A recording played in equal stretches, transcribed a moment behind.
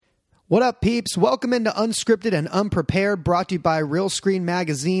What up, peeps? Welcome into Unscripted and Unprepared, brought to you by Real Screen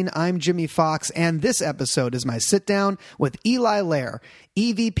Magazine. I'm Jimmy Fox, and this episode is my sit-down with Eli Lehrer,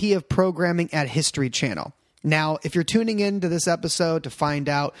 EVP of Programming at History Channel. Now, if you're tuning into this episode to find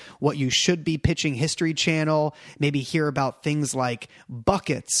out what you should be pitching History Channel, maybe hear about things like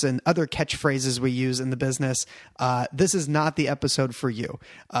buckets and other catchphrases we use in the business, this is not the episode for you.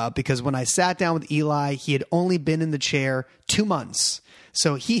 Because when I sat down with Eli, he had only been in the chair 2 months.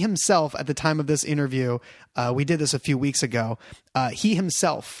 So he himself, at the time of this interview, we did this a few weeks ago, he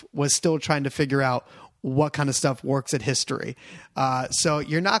himself was still trying to figure out what kind of stuff works at History. So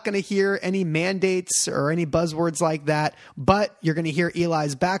you're not going to hear any mandates or any buzzwords like that, but you're going to hear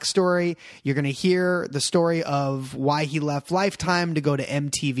Eli's backstory. You're going to hear the story of why he left Lifetime to go to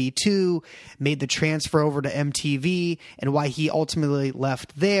MTV2, made the transfer over to MTV, and why he ultimately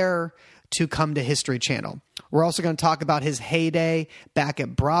left there to come to History Channel. We're also going to talk about his heyday back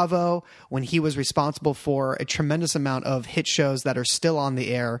at Bravo when he was responsible for a tremendous amount of hit shows that are still on the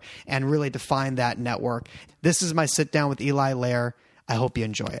air and really defined that network. This is my sit down with Eli Lehrer. I hope you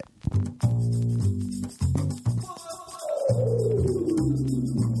enjoy it.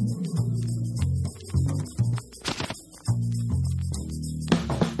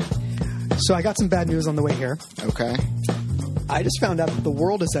 So I got some bad news on the way here. Okay. I just found out that the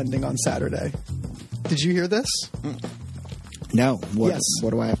world is ending on Saturday. Did you hear this? No. What, Yes.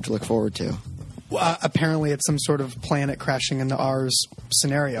 What do I have to look forward to? Apparently, it's some sort of planet crashing into ours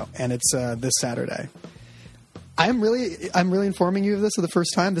scenario, and it's this Saturday. I'm really informing you of this for the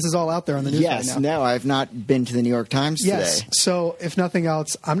first time. This is all out there on the news right now. No, I've not been to the New York Times Yes. today. So, if nothing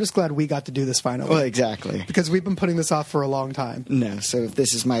else, I'm just glad we got to do this finally. Well, exactly. Because we've been putting this off for a long time. No, so if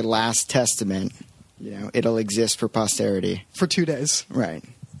this is my last testament, it'll exist for posterity. For 2 days. Right.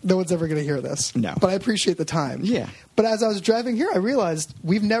 No one's ever going to hear this. No. But I appreciate the time. Yeah. But as I was driving here, I realized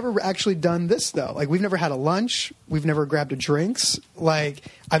we've never actually done this, though. Like, we've never had a lunch. We've never grabbed a drinks. Like,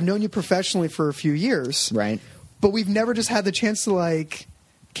 I've known you professionally for a few years. Right. But we've never just had the chance to, like,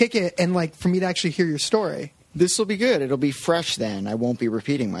 kick it and, like, for me to actually hear your story. This will be good. It'll be fresh then. I won't be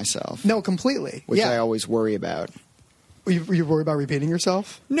repeating myself. No, completely. Which I always worry about. You worry about repeating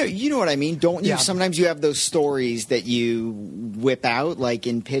yourself? No, you know what I mean. Don't you? Yeah. Sometimes you have those stories that you whip out, like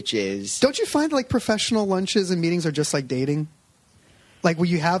in pitches. Don't you find, like, professional lunches and meetings are just like dating? Like, where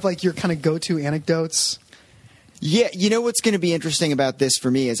you have, like, your kind of go-to anecdotes? Yeah, you know what's going to be interesting about this for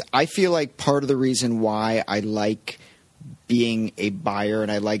me is I feel like part of the reason why I like being a buyer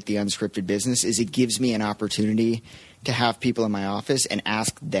and I like the unscripted business is it gives me an opportunity to have people in my office and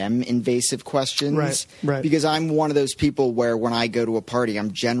ask them invasive questions. Right. Because I'm one of those people where when I go to a party,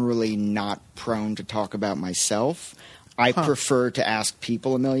 I'm generally not prone to talk about myself. I prefer to ask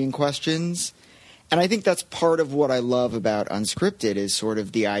people a million questions. And I think that's part of what I love about unscripted is sort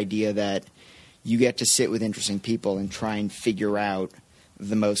of the idea that you get to sit with interesting people and try and figure out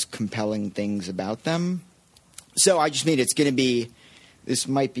the most compelling things about them. So I just mean it's going to be – this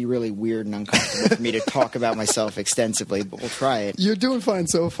might be really weird and uncomfortable for me to talk about myself extensively, but we'll try it. You're doing fine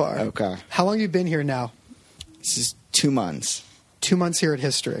so far. Okay. How long have you been here now? This is 2 months. 2 months here at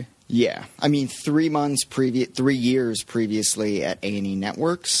History. Yeah. I mean, 3 years previously at A&E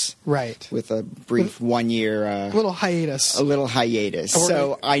Networks. Right. With a brief 1 year. A little hiatus.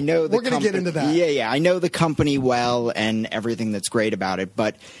 So I know the We're going to get into that. Yeah. I know the company well and everything that's great about it,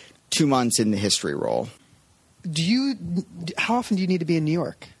 but 2 months in the history role. How often do you need to be in New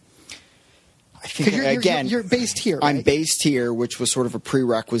York? I think, you're based here, right? I'm based here, which was sort of a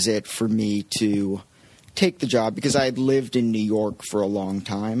prerequisite for me to take the job because I had lived in New York for a long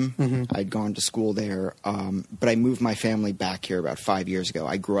time. Mm-hmm. I'd gone to school there, but I moved my family back here about 5 years ago.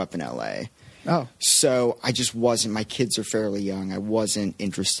 I grew up in L.A. Oh. So I just wasn't – my kids are fairly young. I wasn't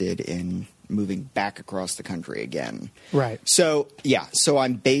interested in moving back across the country again. Right. So, yeah. So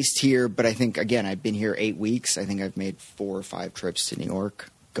I'm based here, but I think, again, I've been here 8 weeks. I think I've made 4 or 5 trips to New York,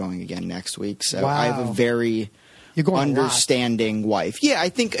 going again next week. So wow. I have a very understanding wife. Yeah, I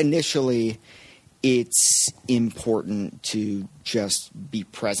think initially it's important to just be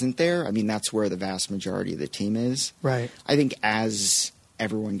present there. I mean, that's where the vast majority of the team is. Right. I think as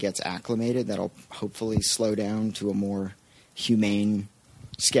everyone gets acclimated, that'll hopefully slow down to a more humane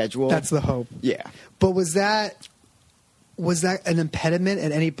schedule. That's the hope. Yeah. But was that an impediment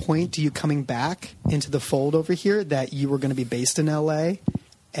at any point to you coming back into the fold over here, that you were going to be based in LA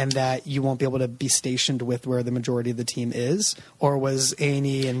and that you won't be able to be stationed with where the majority of the team is? Or was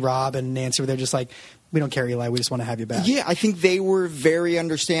A&E and Rob and Nancy, were they just like, we don't care, Eli, we just want to have you back? Yeah, I think they were very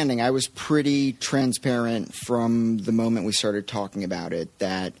understanding. I was pretty transparent from the moment we started talking about it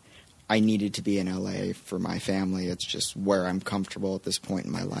that I needed to be in LA for my family. It's just where I'm comfortable at this point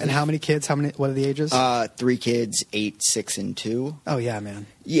in my life. And how many kids? What are the ages? 3 kids, 8, 6, and 2. Oh, yeah, man.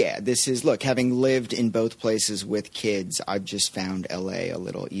 Yeah, look, having lived in both places with kids, I've just found LA a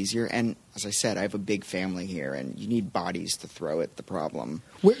little easier. And as I said, I have a big family here, and you need bodies to throw at the problem.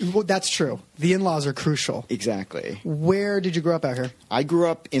 Well, that's true. The in-laws are crucial. Exactly. Where did you grow up out here? I grew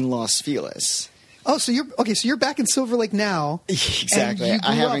up in Los Feliz. Oh, so you're back in Silver Lake now. Exactly. And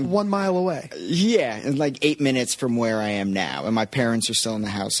you grew up 1 mile away. Yeah, and like 8 minutes from where I am now. And my parents are still in the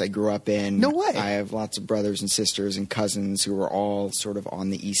house I grew up in. No way. I have lots of brothers and sisters and cousins who are all sort of on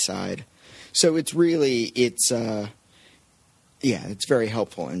the east side. So it's very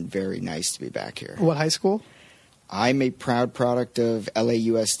helpful and very nice to be back here. What high school? I'm a proud product of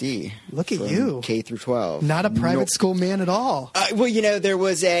LAUSD. Look at you. K through 12. Not a private school man at all. Well, there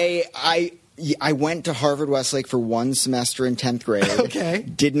was I went to Harvard Westlake for 1 semester in 10th grade. Okay.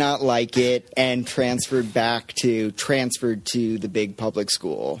 Did not like it and transferred to the big public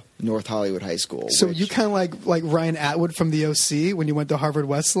school, North Hollywood High School. So you kind of like Ryan Atwood from the OC when you went to Harvard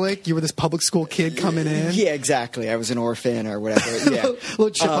Westlake? You were this public school kid coming in? Yeah, exactly. I was an orphan or whatever. Yeah.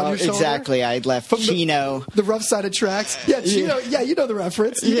 Little chip on your shoulder? Exactly. I left from Chino. The rough side of tracks. Yeah, Chino. Yeah, you know the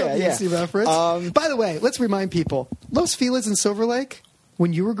reference. You know the OC reference. By the way, let's remind people, Los Feliz and Silver Lake,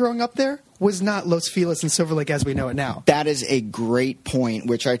 when you were growing up there, was not Los Feliz and Silver Lake as we know it now. That is a great point,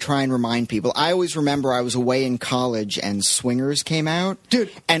 which I try and remind people. I always remember I was away in college and Swingers came out. Dude.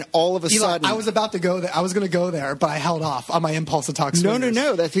 And all of a sudden... I was about to go there. I was going to go there, but I held off on my impulse to talk Swingers.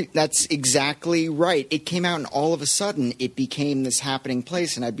 No. That's exactly right. It came out and all of a sudden it became this happening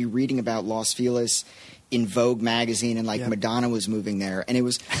place, and I'd be reading about Los Feliz in Vogue magazine, and Madonna was moving there. And it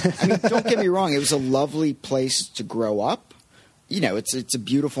was... I mean, don't get me wrong. It was a lovely place to grow up. It's a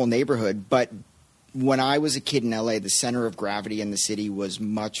beautiful neighborhood, but when I was a kid in LA, the center of gravity in the city was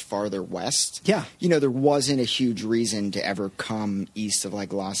much farther west. Yeah. There wasn't a huge reason to ever come east of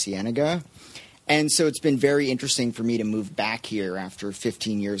La Cienega. And so it's been very interesting for me to move back here after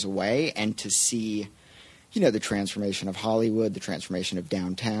 15 years away and to see, the transformation of Hollywood, the transformation of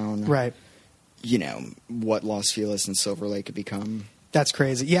downtown. Right. What Los Feliz and Silver Lake have become. That's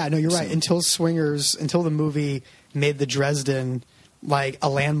crazy. Yeah, no, you're right. Until the movie made the Dresden a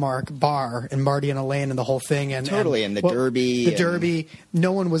landmark bar, and Marty and Elaine and the whole thing, and the Derby. The Derby.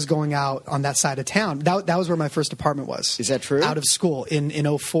 No one was going out on that side of town. That was where my first apartment was. Is that true? Out of school in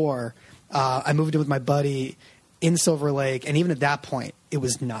 2004. I moved in with my buddy in Silver Lake, and even at that point, it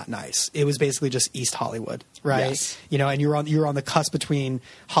was not nice. It was basically just East Hollywood, right? Yes. And you were on the cusp between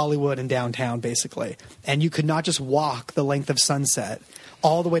Hollywood and downtown, basically, and you could not just walk the length of Sunset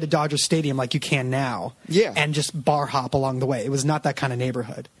all the way to Dodger Stadium like you can now, and just bar hop along the way. It was not that kind of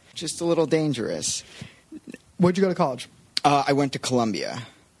neighborhood. Just a little dangerous. Where'd you go to college? I went to Columbia.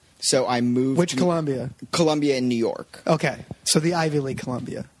 So I moved... Which Columbia? Columbia in New York. Okay. So the Ivy League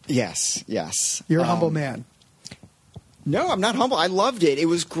Columbia. Yes. You're a humble man. No, I'm not humble. I loved it. It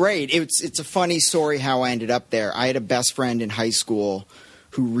was great. It's a funny story how I ended up there. I had a best friend in high school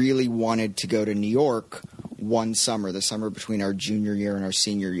who really wanted to go to New York one summer, the summer between our junior year and our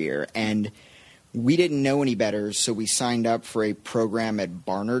senior year. And we didn't know any better, so we signed up for a program at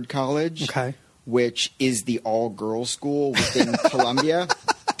Barnard College, which is the all-girls school within Columbia.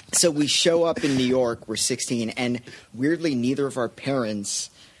 So we show up in New York, we're 16, and weirdly neither of our parents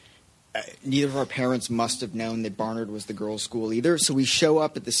must have known that Barnard was the girls' school either. So we show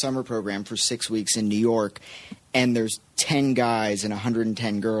up at the summer program for 6 weeks in New York, and there's 10 guys and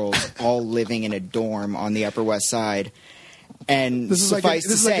 110 girls all living in a dorm on the Upper West Side. And suffice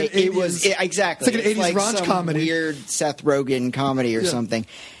to say, it was exactly. It's like an 80s raunch comedy. Weird Seth Rogen comedy or something.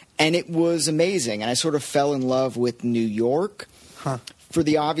 And it was amazing. And I sort of fell in love with New York for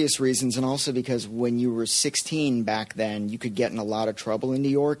the obvious reasons, and also because when you were 16 back then, you could get in a lot of trouble in New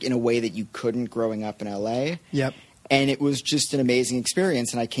York in a way that you couldn't growing up in L.A. Yep. And it was just an amazing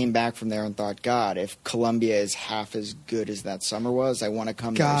experience. And I came back from there and thought, God, if Columbia is half as good as that summer was, I want to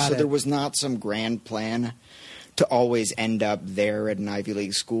come there. So there was not some grand plan to always end up there at an Ivy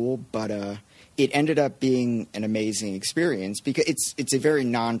League school, but it ended up being an amazing experience because it's a very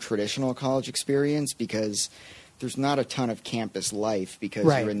non-traditional college experience because there's not a ton of campus life because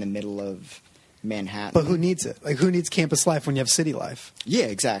you're in the middle of Manhattan. But who needs it? Who needs campus life when you have city life? Yeah,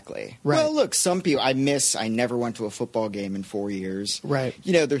 exactly. Right. Well, look, some people I never went to a football game in 4 years. Right.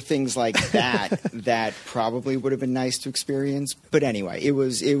 There are things like that that probably would have been nice to experience. But anyway, it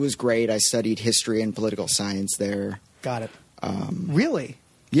was great. I studied history and political science there. Got it. Really?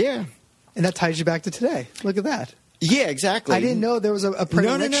 Yeah. And that ties you back to today. Look at that. Yeah, exactly. I didn't know there was a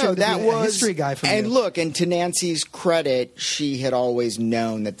predilection to that be was a history guy from and you. look, and to Nancy's credit, she had always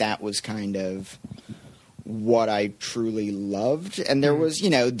known that was kind of what I truly loved. And there was,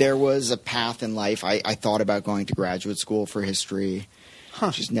 there was a path in life. I thought about going to graduate school for history.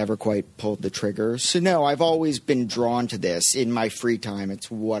 Just never quite pulled the trigger. So no, I've always been drawn to this. In my free time,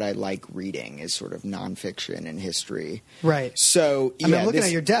 it's what I like reading is sort of nonfiction and history. Right. So I mean, I'm looking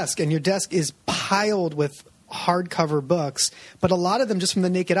at your desk, and your desk is piled with hardcover books, but a lot of them just from the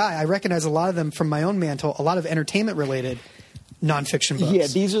naked eye. I recognize a lot of them from my own mantle, a lot of entertainment-related nonfiction books. Yeah,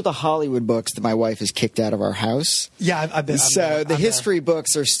 these are the Hollywood books that my wife has kicked out of our house. Yeah, I've been. The history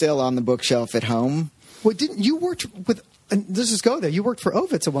books are still on the bookshelf at home. Well, didn't you worked with? And let's just go there. You worked for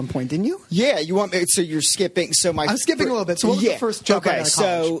Ovitz at one point, didn't you? Yeah, you want me? So you're skipping. So I'm skipping a little bit. So what was the first job out of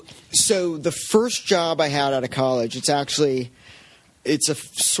college? So the first job I had out of college, it's a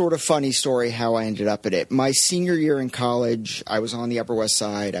sort of funny story how I ended up at it. My senior year in college, I was on the Upper West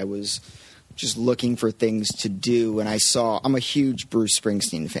Side. I was just looking for things to do, and I'm a huge Bruce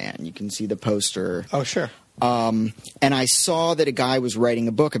Springsteen fan. You can see the poster. Oh, sure. And I saw that a guy was writing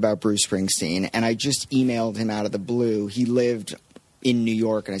a book about Bruce Springsteen, and I just emailed him out of the blue. He lived in New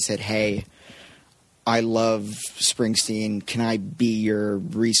York, and I said, hey, I love Springsteen. Can I be your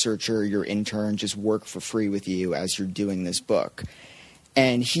researcher, your intern, just work for free with you as you're doing this book?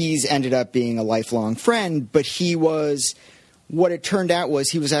 And he's ended up being a lifelong friend, but what it turned out was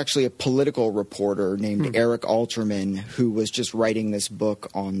he was actually a political reporter named Eric Alterman who was just writing this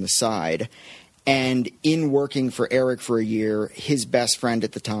book on the side. And in working for Eric for a year, his best friend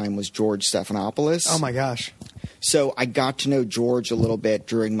at the time was George Stephanopoulos. Oh, my gosh. So I got to know George a little bit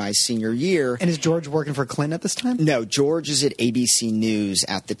during my senior year. And is George working for Clinton at this time? No, George is at ABC News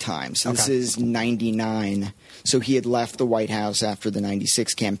at the time. So This is 99. So he had left the White House after the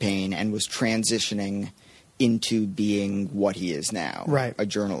 96 campaign and was transitioning into being what he is now, right, a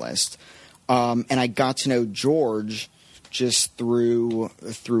journalist. And I got to know George just through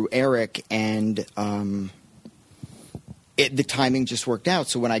Eric, and the timing just worked out.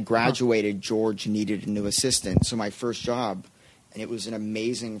 So when I graduated, George needed a new assistant. So my first job, and it was an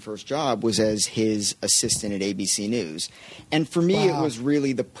amazing first job, was as his assistant at ABC News. And for me, it was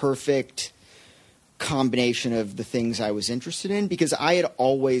really the perfect combination of the things I was interested in, because I had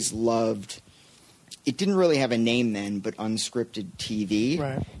always loved – it didn't really have a name then, but unscripted TV.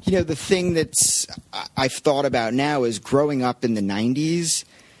 Right. The thing I've thought about now is growing up in the 90s,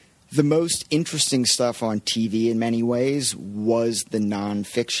 the most interesting stuff on TV in many ways was the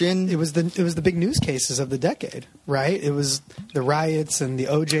nonfiction. It was the big news cases of the decade, right? It was the riots and the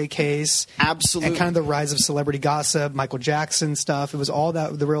OJ case. Absolutely. And kind of the rise of celebrity gossip, Michael Jackson stuff. It was all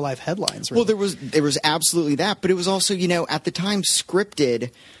the real life headlines. Really. Well, there was absolutely that, but it was also, at the time scripted.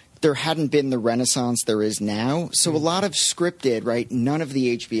 There hadn't been the renaissance there is now. So a lot of scripted, right? None of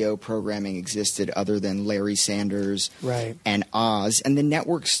the HBO programming existed other than Larry Sanders and Oz. And the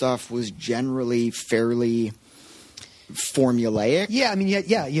network stuff was generally fairly formulaic. Yeah, I mean, you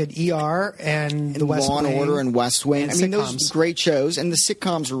had ER and The West Wing. Law and Order and West Wing. And I mean, those great shows. And the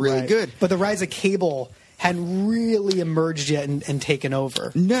sitcoms were really good. But the rise of cable hadn't really emerged yet and taken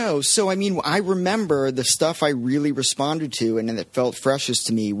over. No. So, I mean, I remember the stuff I really responded to and that felt freshest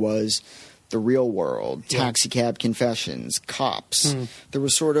to me was The Real World, Taxi Cab Confessions, Cops. There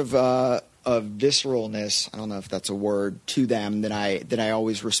was sort of a visceralness, I don't know if that's a word, to them that I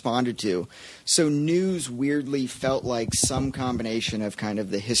always responded to. So news weirdly felt like some combination of kind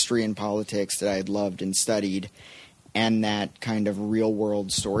of the history and politics that I had loved and studied, and that kind of real-world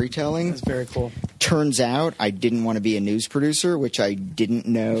storytelling. That's very cool. Turns out I didn't want to be a news producer, which I didn't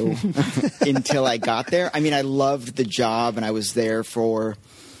know until I got there. I mean, I loved the job, and I was there for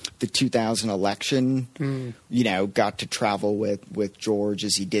the 2000 election. Got to travel with George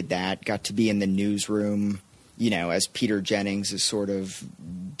as he did that. Got to be in the newsroom, as Peter Jennings is sort of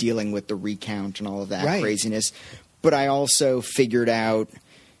dealing with the recount and all of that craziness. But I also figured out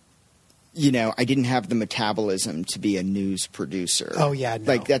I didn't have the metabolism to be a news producer. Oh, yeah, no.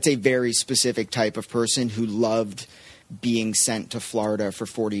 Like, that's a very specific type of person who loved being sent to Florida for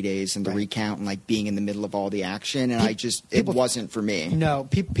 40 days and the recount and, like, being in the middle of all the action. And it wasn't for me. No,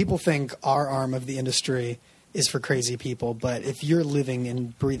 people think our arm of the industry is for crazy people. But if you're living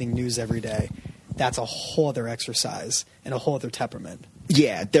and breathing news every day, that's a whole other exercise and a whole other temperament.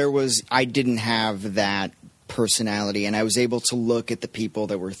 Yeah, I didn't have that personality, and I was able to look at the people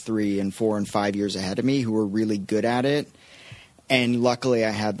that were 3 and 4 and 5 years ahead of me who were really good at it, and luckily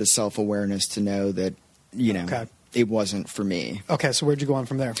I had the self-awareness to know that it wasn't for me. Okay, so where'd you go on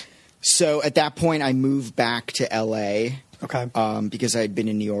from there? So at that point I moved back to LA because I had been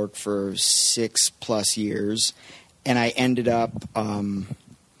in New York for 6+ years, and I ended up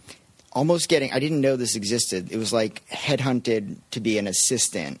almost getting. I didn't know this existed. It was like headhunted to be an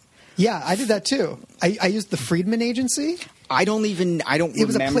assistant. Yeah, I did that too. I used the Friedman agency. I don't It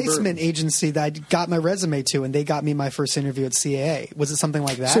was a placement agency that I got my resume to, and they got me my first interview at CAA. Was it something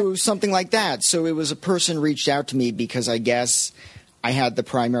like that? So it was something like that. So it was a person reached out to me because I guess I had the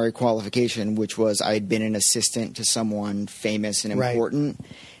primary qualification, which was I had been an assistant to someone famous and important. Right.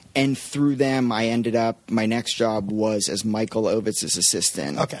 And through them, I ended up, my next job was as Michael Ovitz's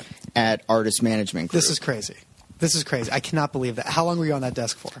assistant at Artist Management Group. This is crazy. I cannot believe that. How long were you on that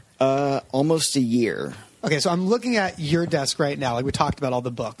desk for? Almost a year. Okay, so I'm looking at your desk right now. Like we talked about all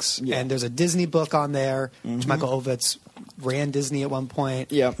the books. Yeah. And there's a Disney book on there, which Michael Ovitz ran Disney at one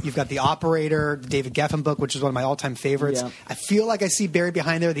point. Yeah. You've got The Operator, the David Geffen book, which is one of my all-time favorites. Yeah. I feel like I see buried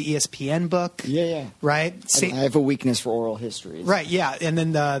behind there the ESPN book. Yeah. Right? I have a weakness for oral histories. Right, yeah. And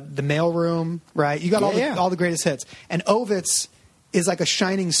then the Mailroom, right? You got all the greatest hits. And Ovitz is like a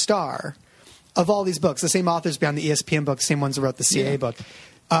shining star of all these books. The same authors behind the ESPN book, the same ones that wrote the CAA book.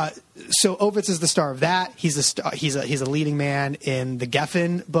 So Ovitz is the star of that. He's a star, he's a leading man in the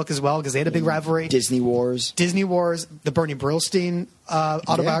Geffen book as well because they had a big rivalry. Disney Wars, the Bernie Brillstein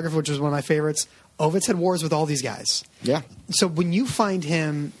autobiography, which was one of my favorites. Ovitz had wars with all these guys. Yeah. So when you find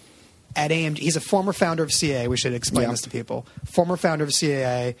him at AMG, he's a former founder of CAA. We should explain this to people. Former founder of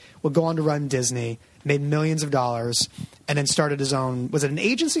CAA, would go on to run Disney, made millions of dollars, and then started his own. Was it an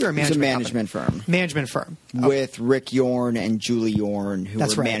agency or a management? It was a management firm. Management firm with Rick Yorn and Julie Yorn, who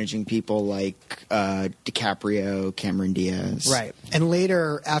were managing people like DiCaprio, Cameron Diaz. Right, and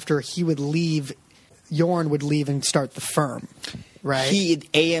later, after he would leave, Yorn would leave and start the firm. Right.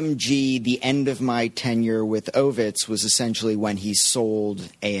 AMG, the end of my tenure with Ovitz was essentially when he sold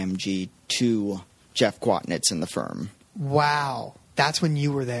AMG to Jeff Kwatnitz and the firm. Wow, that's when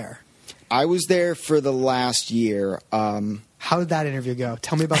you were there. I was there for the last year. How did that interview go?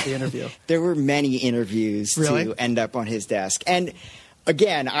 Tell me about the interview. There were many interviews to end up on his desk. And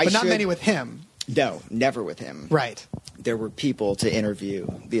again, But not many with him. No, never with him. Right. There were people to interview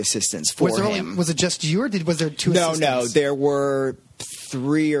the assistants for him. Was it just you, or was there two assistants? No. There were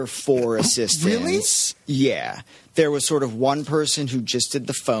 3 or 4 assistants. Really? Yeah. There was sort of one person who just did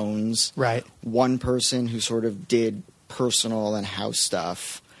the phones. Right. One person who sort of did personal and house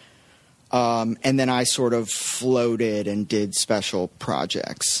stuff. And then I sort of floated and did special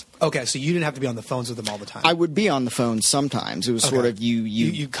projects. Okay, so you didn't have to be on the phones with them all the time. I would be on the phone sometimes. It was sort of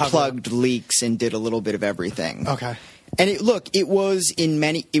you plugged leaks and did a little bit of everything. Okay. And it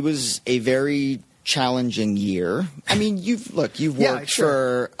was a very challenging year. I mean, you've worked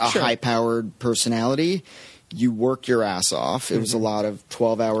for a high-powered personality. You work your ass off. It was a lot of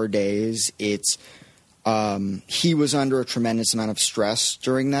 12-hour days. He was under a tremendous amount of stress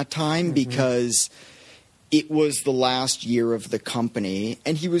during that time because it was the last year of the company,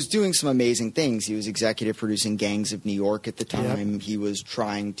 and he was doing some amazing things. He was executive producing Gangs of New York at the time. Yep. He was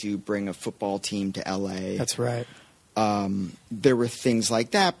trying to bring a football team to L.A. That's right. There were things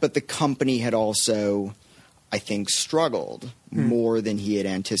like that, but the company had also, I think, struggled more than he had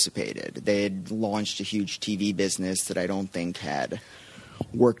anticipated. They had launched a huge TV business that I don't think had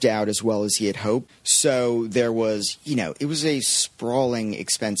worked out as well as he had hoped. So there was, it was a sprawling,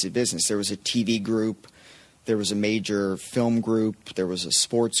 expensive business. There was a TV group. There was a major film group. There was a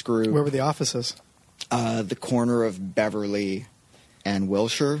sports group. Where were the offices? The corner of Beverly and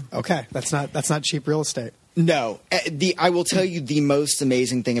Wilshire. Okay, that's not cheap real estate. No. I will tell you the most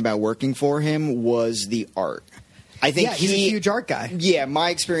amazing thing about working for him was the art. I think he's a huge art guy. Yeah,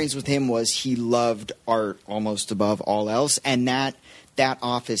 my experience with him was he loved art almost above all else, and that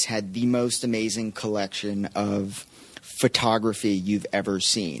office had the most amazing collection of photography you've ever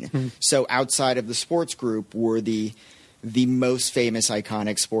seen. So outside of the sports group were the most famous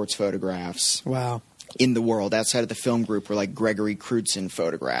iconic sports photographs in the world. Outside of the film group were like Gregory Crutzen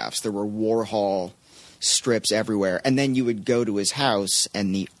photographs. There were Warhol strips everywhere. And then you would go to his house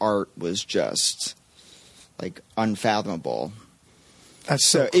and the art was just like unfathomable. That's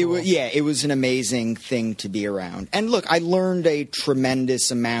so cool. It was an amazing thing to be around. And look, I learned a tremendous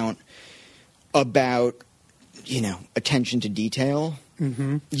amount about attention to detail.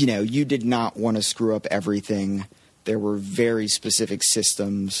 Mm-hmm. You did not want to screw up everything. There were very specific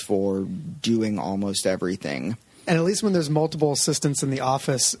systems for doing almost everything. And at least when there's multiple assistants in the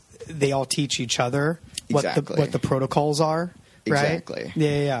office, they all teach each other what the protocols are, right? Exactly.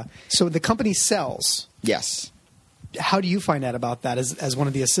 Yeah. So the company sells. Yes. how do you find out about that as one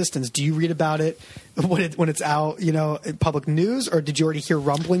of the assistants? Do you read about it when it's out, in public news, or did you already hear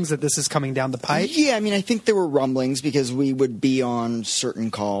rumblings that this is coming down the pipe? Yeah, I mean, I think there were rumblings because we would be on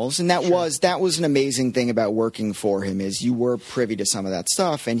certain calls, and that was an amazing thing about working for him is you were privy to some of that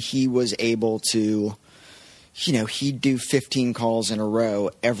stuff, and he was able to, he'd do 15 calls in a row,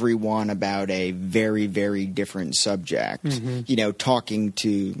 every one about a very, very different subject. Talking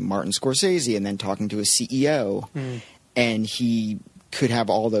to Martin Scorsese and then talking to a CEO, and he could have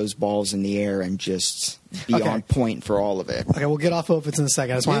all those balls in the air and just be on point for all of it. Okay, we'll get off Opitz in a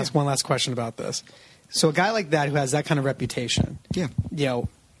second. I just want to ask one last question about this. So a guy like that who has that kind of reputation,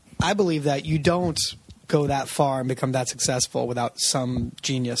 I believe that you don't go that far and become that successful without some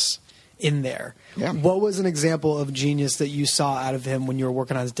genius in there. Yeah. What was an example of genius that you saw out of him when you were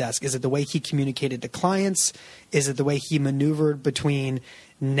working on his desk? Is it the way he communicated to clients? Is it the way he maneuvered between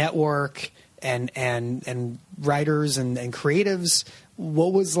network and writers and creatives?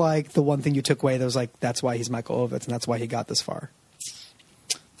 What was like the one thing you took away that was like, that's why he's Michael Ovitz and that's why he got this far?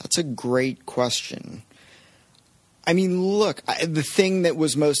 That's a great question. I mean, look, the thing that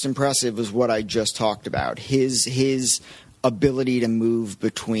was most impressive was what I just talked about. His ability to move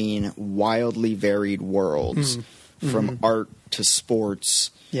between wildly varied worlds, from art to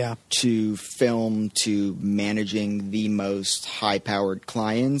sports, to film, to managing the most high-powered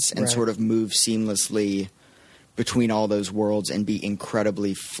clients, and sort of move seamlessly between all those worlds and be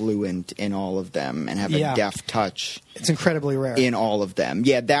incredibly fluent in all of them and have a deft touch. It's incredibly rare in all of them.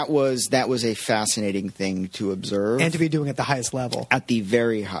 Yeah, that was a fascinating thing to observe. And to be doing at the highest level. At the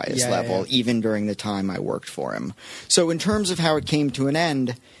very highest level, even during the time I worked for him. So in terms of how it came to an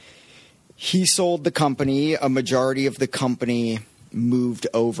end, he sold the company. A majority of the company moved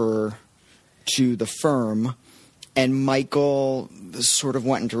over to the firm, and Michael sort of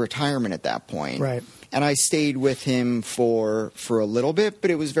went into retirement at that point. Right. And I stayed with him for a little bit, but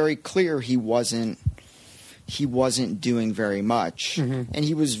it was very clear he wasn't doing very much. And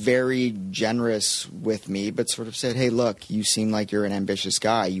he was very generous with me, but sort of said, hey, look, you seem like you're an ambitious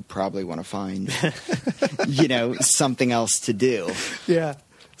guy. You probably want to find, something else to do. Yeah.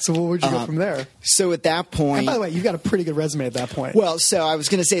 So where'd you go from there? So at that point... And by the way, you've got a pretty good resume at that point. Well, so I was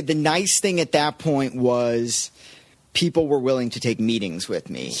going to say the nice thing at that point was people were willing to take meetings with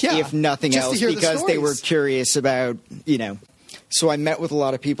me, if nothing else, because they were curious about, So I met with a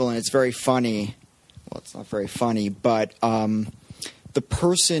lot of people, and it's very funny. Well, it's not very funny, but the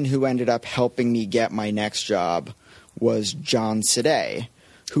person who ended up helping me get my next job was John Sidey,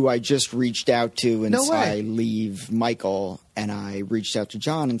 who I just reached out to and said, I leave Michael, and I reached out to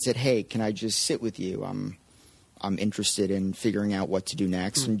John and said, hey, can I just sit with you? I'm interested in figuring out what to do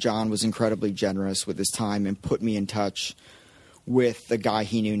next. And John was incredibly generous with his time and put me in touch with the guy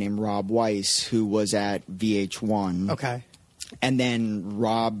he knew named Rob Weiss, who was at VH1. Okay. And then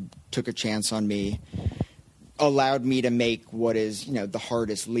Rob took a chance on me, allowed me to make what is, the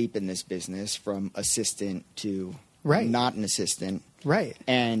hardest leap in this business from assistant to not an assistant. Right.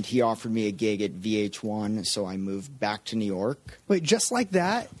 And he offered me a gig at VH1, so I moved back to New York. Wait, just like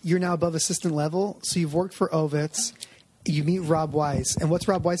that, you're now above assistant level, so you've worked for Ovitz, you meet Rob Weiss. And what's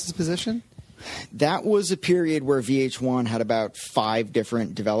Rob Weiss's position? That was a period where VH1 had about 5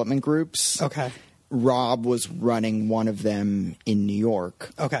 different development groups. Okay. Rob was running one of them in New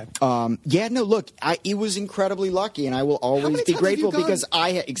York. Okay. It was incredibly lucky, and I will always be grateful because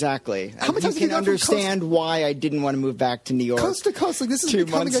exactly. How many times you can understand why I didn't want to move back to New York coast to coast. Like this is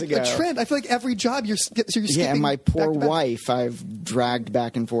becoming a trend. I feel like every job you're skipping. Yeah, and my poor wife, I've dragged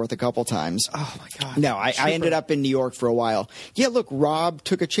back and forth a couple times. Oh my God. No, I ended up in New York for a while. Yeah, look, Rob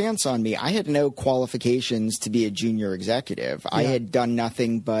took a chance on me. I had no qualifications to be a junior executive. I had done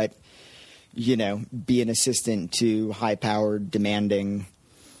nothing but be an assistant to high-powered, demanding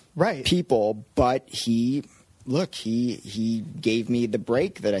people. But he gave me the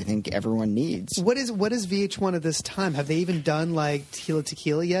break that I think everyone needs. What is VH1 at this time? Have they even done like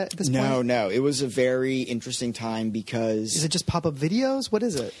Tequila yet at this point? No. It was a very interesting time because... Is it just pop-up videos? What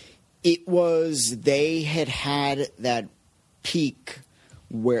is it? It was... They had that peak...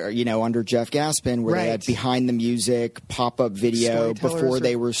 where, under Jeff Gaspin, where they had behind the music, pop-up video before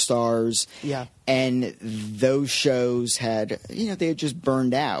they were stars. Yeah. And those shows had, they had just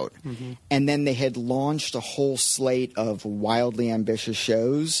burned out. And then they had launched a whole slate of wildly ambitious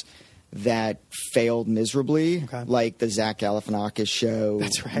shows that failed miserably, like the Zach Galifianakis show,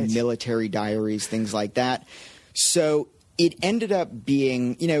 Military Diaries, things like that. So it ended up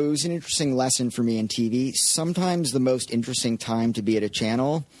being, it was an interesting lesson for me in TV. Sometimes the most interesting time to be at a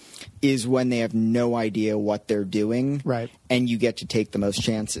channel is when they have no idea what they're doing. Right. And you get to take the most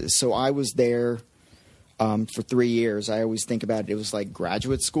chances. So I was there for 3 years. I always think about it was like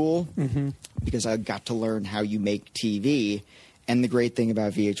graduate school because I got to learn how you make TV. And the great thing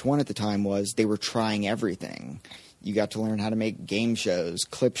about VH1 at the time was they were trying everything. You got to learn how to make game shows,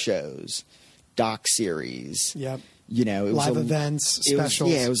 clip shows, doc series. Yep. You know, it live was events,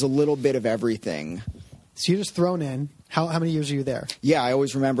 specials. It was a little bit of everything. So you're just thrown in. How many years are you there? Yeah, I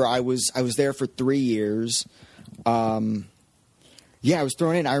always remember I was there for 3 years. Yeah, I was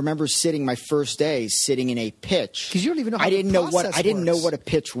thrown in. I remember my first day sitting in a pitch. Because you don't even know how I didn't know what a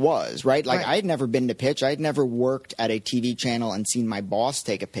pitch was, right? Like, right. I had never been to pitch. I had never worked at a TV channel and seen my boss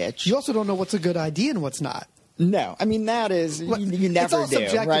take a pitch. You also don't know what's a good idea and what's not. No. I mean, that is, you never do,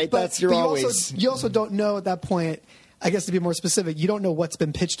 right? You also don't know at that point, I guess to be more specific, you don't know what's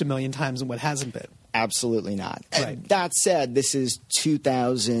been pitched a million times and what hasn't been. Absolutely not. Right. That said, this is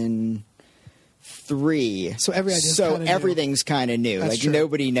 2003. So everything's kind of new. That's like true.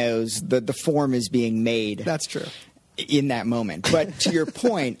 Nobody knows the form is being made. That's true. In that moment. But to your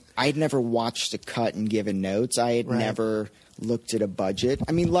point, I'd never watched a cut and given notes. I had never looked at a budget.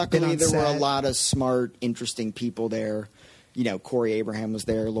 I mean, luckily there were a lot of smart, interesting people there. You know, Corey Abraham was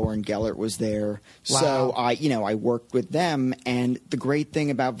there, Lauren Gellert was there. Wow. So I worked with them. And the great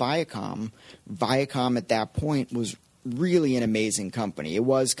thing about Viacom at that point was really an amazing company. It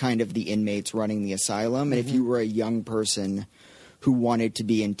was kind of the inmates running the asylum. And if you were a young person who wanted to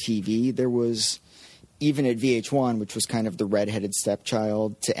be in TV, there was, even at VH1, which was kind of the redheaded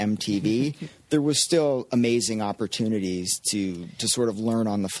stepchild to MTV, there was still amazing opportunities to sort of learn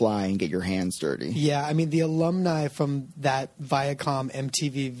on the fly and get your hands dirty. Yeah, I mean, the alumni from that Viacom,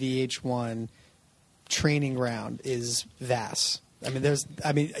 MTV, VH1 training ground is vast. I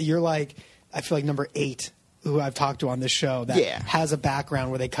mean, you're like, I feel like number 8 who I've talked to on this show that has a background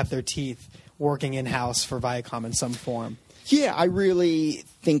where they cut their teeth working in-house for Viacom in some form. Yeah, I really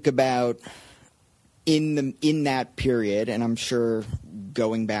think about in that period, and I'm sure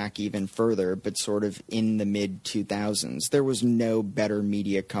going back even further, but sort of in the mid-2000s, there was no better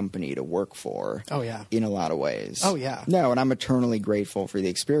media company to work for. Oh, yeah. In a lot of ways. Oh, yeah. No, and I'm eternally grateful for the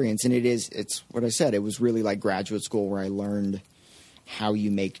experience. And it's what I said, it was really like graduate school where I learned how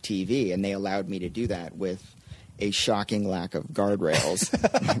you make TV, and they allowed me to do that with a shocking lack of guardrails.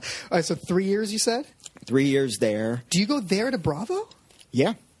 All right, so 3 years, you said? 3 years there. Do you go there to Bravo?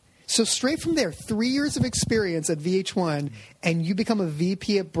 Yeah. So straight from there, 3 years of experience at VH1, and you become a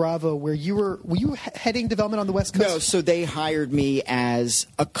VP at Bravo, where were you heading development on the West Coast? No, so they hired me as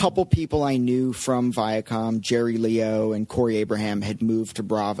a couple people I knew from Viacom, Jerry Leo and Corey Abraham, had moved to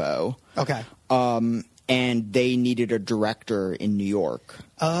Bravo. Okay. And they needed a director in New York.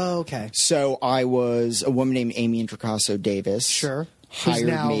 Oh, okay. So I was a woman named Amy Introcaso Davis. Sure.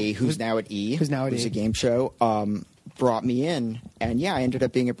 Hired me, who's now at E. Who's now at E. Who's a game show. Brought me in, and I ended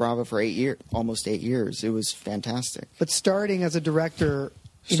up being at Bravo for almost 8 years. It was fantastic. But starting as a director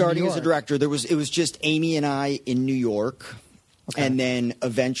in New York. As a director, it was just Amy and I in New York, and then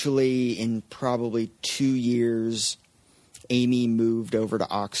eventually in probably 2 years, Amy moved over to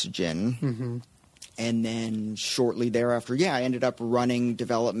Oxygen, and then shortly thereafter, I ended up running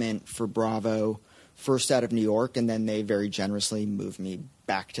development for Bravo, first out of New York, and then they very generously moved me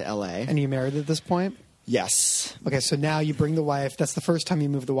back to L.A. And you married at this point? Yes. Okay, so now you bring the wife. That's the first time you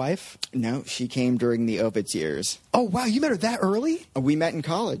moved the wife? No, she came during the Ovitz years. Oh, wow. You met her that early? We met in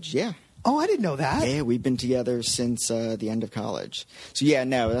college, yeah. Oh, I didn't know that. Yeah, we've been together since the end of college. So,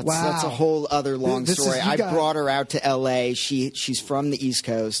 that's a whole other long story. I brought her out to L.A. She's from the East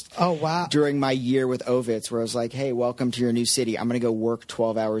Coast. Oh, wow. During my year with Ovitz, where I was like, hey, welcome to your new city. I'm going to go work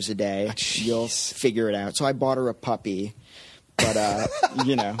 12 hours a day. You'll figure it out. So I bought her a puppy. But,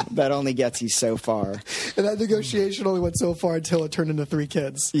 that only gets you so far. And that negotiation only went so far until it turned into 3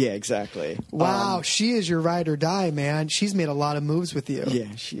 kids. Yeah, exactly. Wow, she is your ride or die, man. She's made a lot of moves with you.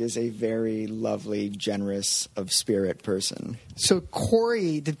 Yeah, she is a very lovely, generous of spirit person. So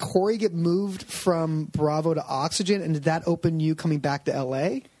did Corey get moved from Bravo to Oxygen, and did that open you coming back to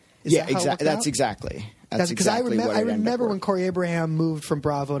L.A.? Exactly. That's exactly. Because I remember when Corey Abraham moved from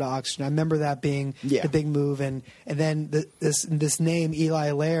Bravo to Oxygen. I remember that being the big move, and then this name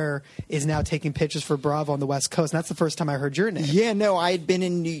Eli Lehrer is now taking pitches for Bravo on the West Coast. And that's the first time I heard your name. Yeah, no, I had been a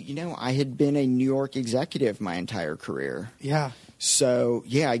New York executive my entire career. Yeah. So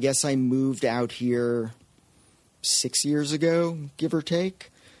I guess I moved out here 6 years ago, give or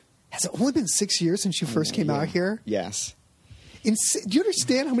take. Has it only been 6 years since you first came out here? Yes. Do you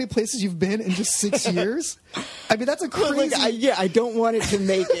understand how many places you've been in just 6 years? I mean, that's a crazy... I don't want it to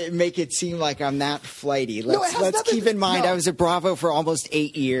make it seem like I'm that flighty. Let's keep in mind I was at Bravo for almost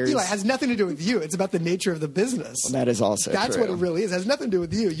 8 years. Eli, it has nothing to do with you. It's about the nature of the business. Well, that is also That's true. what it really is. It has nothing to do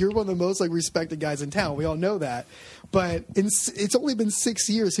with you. You're one of the most respected guys in town. We all know that. But it's only been 6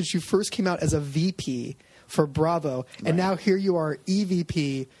 years since you first came out as a VP for Bravo, and now here you are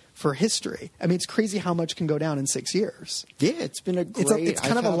EVP for history. I mean, it's crazy how much can go down in 6 years. Yeah, it's been a great... It's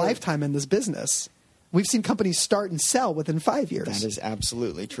kind of a lifetime in this business. We've seen companies start and sell within 5 years. That is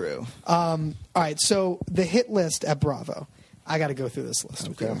absolutely true. All right, so the hit list at Bravo. I got to go through this list.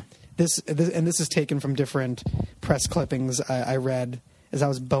 Okay. This is taken from different press clippings I read as I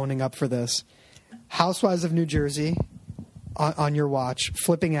was boning up for this. Housewives of New Jersey, on your watch,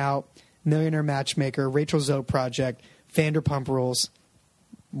 Flipping Out, Millionaire Matchmaker, Rachel Zoe Project, Vanderpump Rules,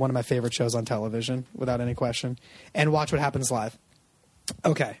 one of my favorite shows on television, without any question, and Watch What Happens Live.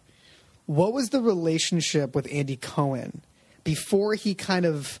 Okay. What was the relationship with Andy Cohen before he kind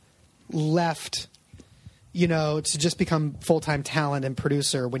of left, to just become full-time talent and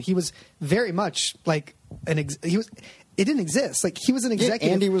producer, when he was very much like it didn't exist. Like, he was an executive.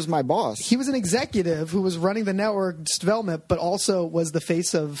 Yeah, Andy was my boss. He was an executive who was running the network's development, but also was the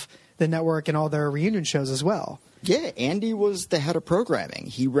face of the network and all their reunion shows as well. Yeah, Andy was the head of programming.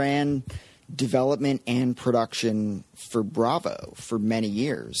 He ran development and production for Bravo for many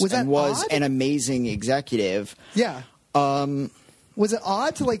years. Was odd? An amazing executive. Yeah. Was it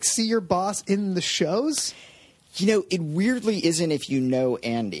odd to see your boss in the shows? It weirdly isn't if you know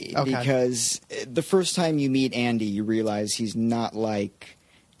Andy, because the first time you meet Andy, you realize he's not like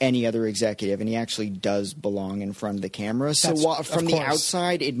any other executive, and he actually does belong in front of the camera. So from the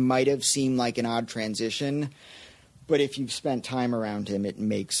outside, it might have seemed like an odd transition, but if you've spent time around him, it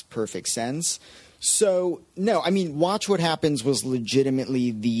makes perfect sense. So, no, I mean, Watch What Happens was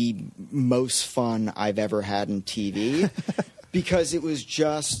legitimately the most fun I've ever had in TV, because it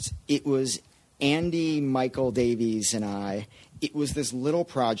was Andy, Michael Davies, and I. It was this little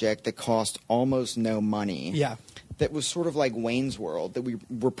project that cost almost no money. Yeah. That was sort of like Wayne's World, that we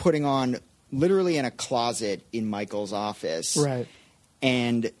were putting on literally in a closet in Michael's office. Right.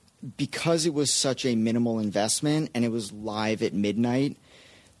 And because it was such a minimal investment and it was live at midnight,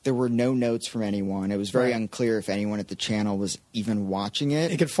 there were no notes from anyone. It was very unclear if anyone at the channel was even watching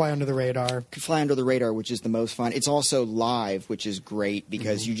it. It could fly under the radar. It could fly under the radar, which is the most fun. It's also live, which is great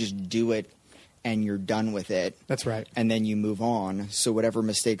because you just do it and you're done with it. That's right. And then you move on. So whatever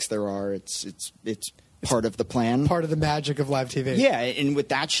mistakes there are, it's part of the plan. Part of the magic of live TV. Yeah, and with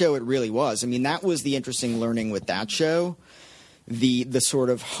that show, it really was. I mean, that was the interesting learning with that show. The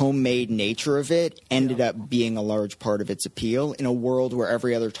sort of homemade nature of it ended up being a large part of its appeal. In a world where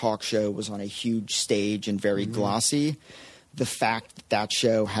every other talk show was on a huge stage and very glossy, the fact that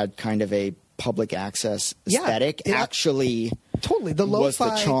show had kind of a public access aesthetic actually totally was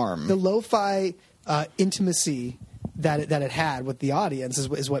the charm. The lo-fi intimacy that it had with the audience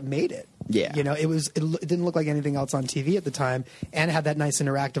is what made it. Yeah. It didn't look like anything else on TV at the time, and it had that nice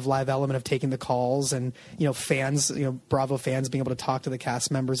interactive live element of taking the calls and, fans, Bravo fans being able to talk to the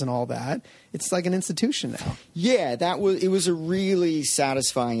cast members and all that. It's like an institution now. Yeah, it was a really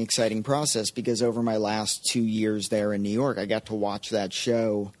satisfying, exciting process, because over my last 2 years there in New York, I got to watch that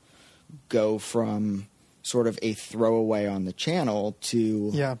show go from sort of a throwaway on the channel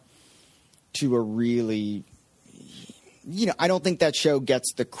to a really... I don't think that show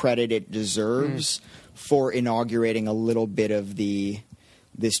gets the credit it deserves for inaugurating a little bit of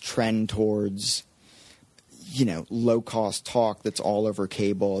this trend towards, low-cost talk that's all over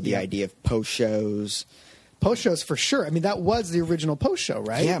cable, the idea of post shows. Post shows for sure. I mean, that was the original post show,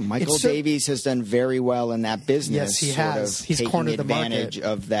 right? Yeah, Michael Davies has done very well in that business. Yes, he has. He's cornered the market. Taking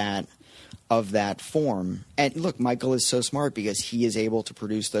advantage of that form. And look, Michael is so smart because he is able to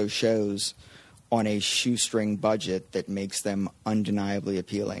produce those shows on a shoestring budget that makes them undeniably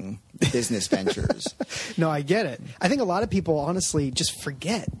appealing business ventures. No, I get it. I think a lot of people honestly just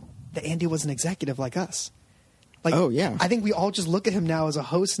forget that Andy was an executive like us. Oh, yeah. I think we all just look at him now as a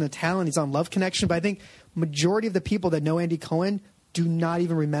host and a talent. He's on Love Connection. But I think majority of the people that know Andy Cohen do not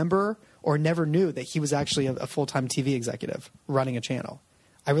even remember or never knew that he was actually a full-time TV executive running a channel.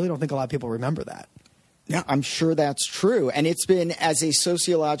 I really don't think a lot of people remember that. Yeah, I'm sure that's true. And it's been, as a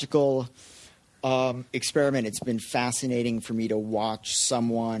sociological experiment, it's been fascinating for me to watch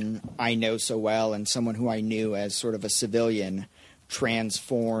someone I know so well and someone who I knew as sort of a civilian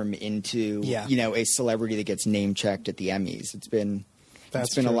transform into a celebrity that gets name checked at the Emmys. It's been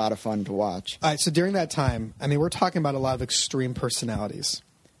a lot of fun to watch. All right, so during that time, I mean, we're talking about a lot of extreme personalities: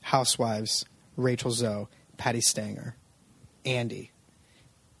 Housewives, Rachel Zoe, Patty Stanger. Andy,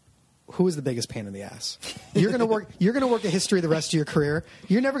 who is the biggest pain in the ass? You're gonna work at History the rest of your career.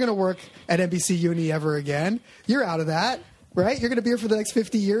 You're never gonna work at NBC Uni ever again. You're out of that, right? You're gonna be here for the next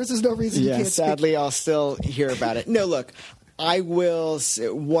 50 years. There's no reason you can't. Sadly, I'll still hear about it. No, look, I will.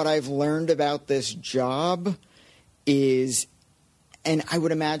 What I've learned about this job is, and I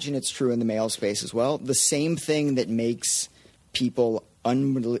would imagine it's true in the male space as well, the same thing that makes people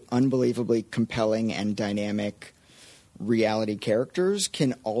unbelievably compelling and dynamic reality characters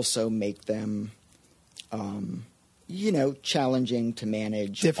can also make them, challenging to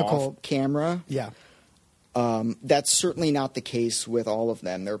manage, difficult off camera. Yeah. That's certainly not the case with all of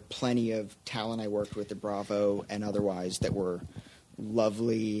them. There are plenty of talent I worked with at Bravo and otherwise that were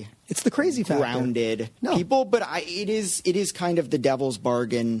lovely. It's the crazy factor. Grounded people, but it is kind of the devil's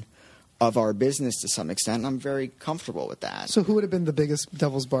bargain of our business to some extent, and I'm very comfortable with that. So who would have been the biggest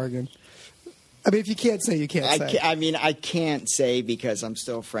devil's bargain? I mean, if you can't say, you can't say. I can't say because I'm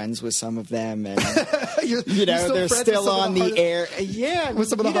still friends with some of them, and they're still on the air. Yeah, with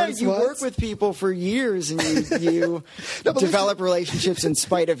some of the hardest you ones? work with people for years, and you develop relationships in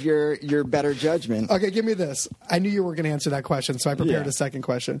spite of your better judgment. Okay, give me this. I knew you were going to answer that question, so I prepared a second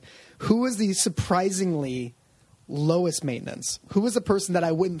question. Who was the surprisingly lowest maintenance? Who was the person that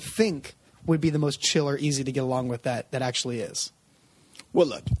I wouldn't think would be the most chill or easy to get along with that actually is? Well,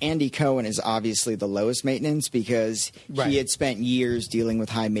 look, Andy Cohen is obviously the lowest maintenance because he had spent years dealing with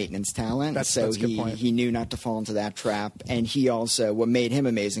high-maintenance talent. That's a good point. He knew not to fall into that trap. And he also, what made him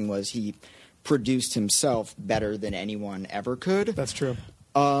amazing was he produced himself better than anyone ever could. That's true.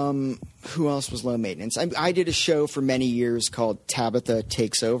 Who else was low maintenance? I did a show for many years called Tabitha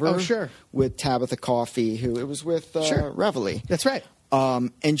Takes Over. Oh, sure. With Tabitha Coffey, it was with Reveille. That's right.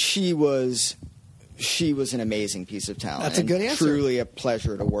 And she was an amazing piece of talent. That's a good answer. Truly a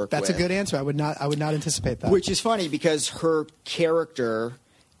pleasure to work with. That's a good answer. I would not anticipate that. Which is funny because her character,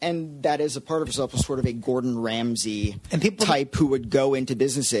 and that is a part of herself, was sort of a Gordon Ramsay type who would go into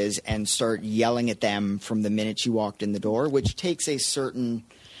businesses and start yelling at them from the minute she walked in the door, which takes a certain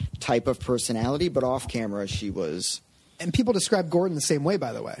type of personality, but off camera she was. And people describe Gordon the same way,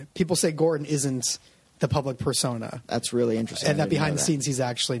 by the way. People say Gordon isn't the public persona. That's really interesting. And that behind the scenes he's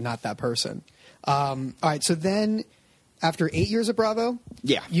actually not that person. All right, so then after 8 years at Bravo,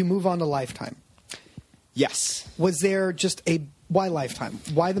 you move on to Lifetime. Yes. Was there just why Lifetime?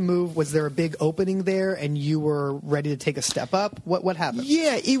 Why the move? Was there a big opening there and you were ready to take a step up? What happened?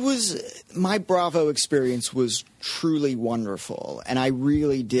 Yeah, my Bravo experience was truly wonderful, and I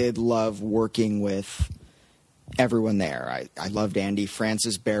really did love working with everyone there. I loved Andy.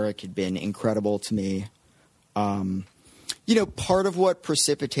 Francis Barrick had been incredible to me. Part of what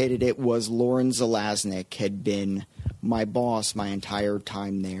precipitated it was Lauren Zalaznick had been my boss my entire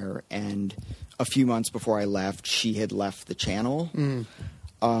time there, and a few months before I left, she had left the channel.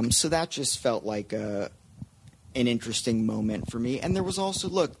 So that just felt like an interesting moment for me. And there was also,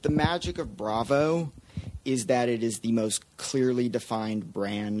 look, the magic of Bravo is that it is the most clearly defined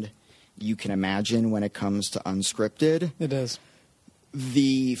brand you can imagine when it comes to unscripted. It is.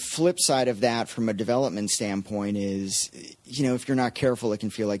 The flip side of that from a development standpoint is, if you're not careful, it can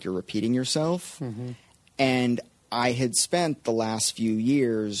feel like you're repeating yourself. Mm-hmm. And I had spent the last few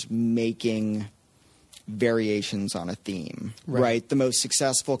years making variations on a theme, right? The most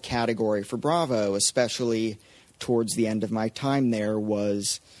successful category for Bravo, especially towards the end of my time there,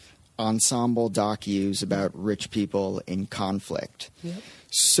 was ensemble docus about rich people in conflict. Yep.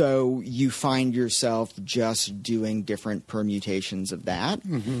 So you find yourself just doing different permutations of that.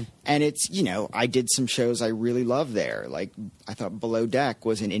 Mm-hmm. And it's, I did some shows I really loved there. Like, I thought Below Deck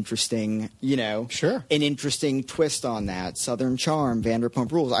was an interesting, an interesting twist on that. Southern Charm,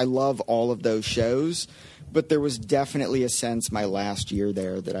 Vanderpump Rules. I love all of those shows. But there was definitely a sense my last year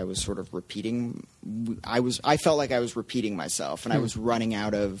there that I was sort of repeating. I felt like I was repeating myself, and I was running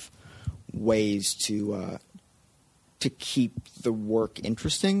out of ways to keep the work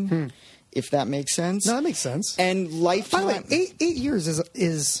interesting, if that makes sense. No, that makes sense. And Lifetime. By the way, 8 years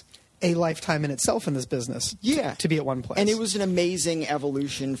is a lifetime in itself in this business. Yeah, to be at one place, and it was an amazing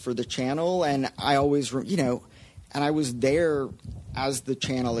evolution for the channel. And I always, and I was there as the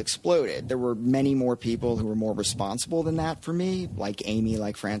channel exploded. There were many more people who were more responsible than that for me, like Amy,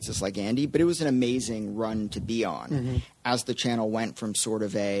 like Francis, like Andy. But it was an amazing run to be on as the channel went from sort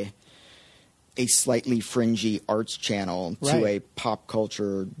of a slightly fringy arts channel to a pop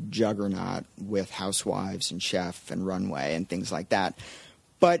culture juggernaut with Housewives and Chef and Runway and things like that.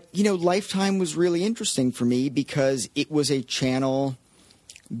 But, Lifetime was really interesting for me because it was a channel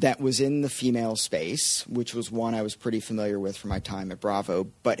that was in the female space, which was one I was pretty familiar with from my time at Bravo,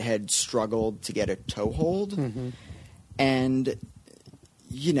 but had struggled to get a toehold. Mm-hmm. And,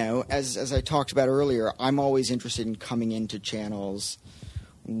 you know, as I talked about earlier, I'm always interested in coming into channels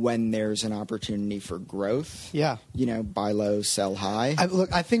when there's an opportunity for growth. Yeah. You know, buy low, sell high.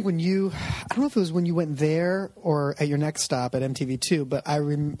 Look, I think I don't know if it was when you went there or at your next stop at MTV2, but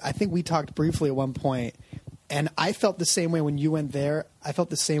I think we talked briefly at one point, and I felt the same way when you went there. I felt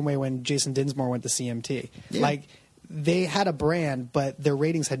the same way when Jason Dinsmore went to CMT. Yeah. Like, they had a brand, but their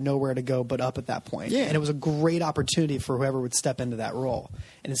ratings had nowhere to go but up at that point. Yeah. And it was a great opportunity for whoever would step into that role.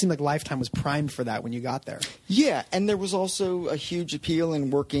 And it seemed like Lifetime was primed for that when you got there. Yeah, and there was also a huge appeal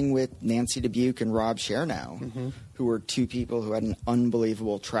in working with Nancy Dubuque and Rob Chernow, who were two people who had an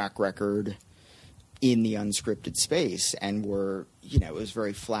unbelievable track record in the unscripted space, and were, you know, it was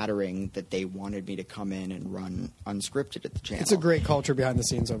very flattering that they wanted me to come in and run unscripted at the channel. It's a great culture behind the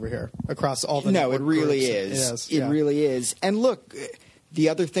scenes over here across all the No, it really groups. is. It is. Really is. And look, the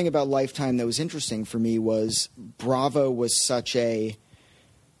other thing about Lifetime that was interesting for me was Bravo was such a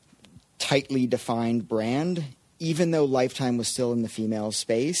tightly defined brand. Even though Lifetime was still in the female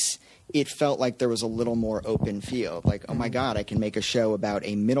space, it felt like there was a little more open field. Like, oh my God, I can make a show about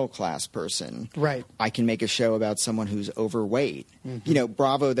a middle-class person. Right. I can make a show about someone who's overweight. You know,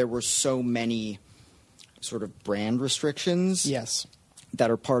 Bravo, there were so many sort of brand restrictions. Yes. That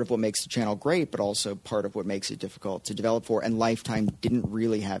are part of what makes the channel great, but also part of what makes it difficult to develop for. And Lifetime didn't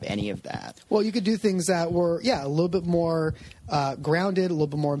really have any of that. Well, you could do things that were, a little bit more grounded, a little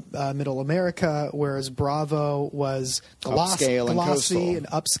bit more middle America, whereas Bravo was glossy and coastal. and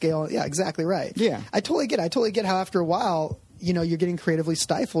upscale. Yeah, exactly right. Yeah. I totally get how after a while, you know, you're getting creatively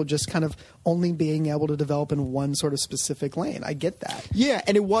stifled just kind of only being able to develop in one sort of specific lane. I get that. Yeah,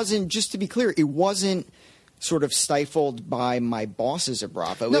 and it wasn't, just to be clear, it wasn't sort of stifled by my bosses at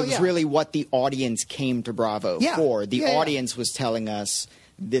Bravo. It was really what the audience came to Bravo for. The audience was telling us,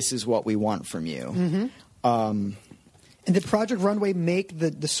 this is what we want from you. And did Project Runway make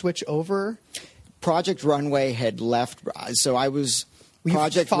the switch over? Project Runway had left, so I was Were you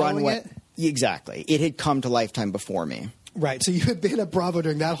Project following Runway. it? Exactly. It had come to Lifetime before me. Right, so you had been at Bravo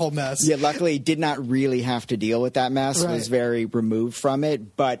during that whole mess. Yeah, luckily did not really have to deal with that mess. Right. Was very removed from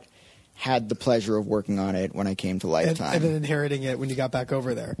it, but had the pleasure of working on it when I came to Lifetime. And then inheriting it when you got back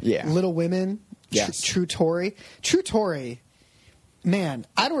over there. Yeah. Little Women, Yes. True Tory. True Tory, man,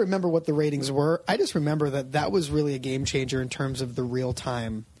 I don't remember what the ratings were. I just remember that was really a game changer in terms of the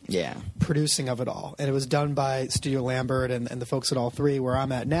real-time producing of it all. And it was done by Studio Lambert and the folks at All Three, where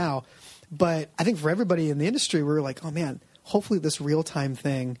I'm at now. But I think for everybody in the industry, we were like, oh, man, hopefully this real-time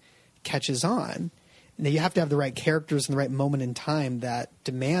thing catches on. Now, you have to have the right characters and the right moment in time that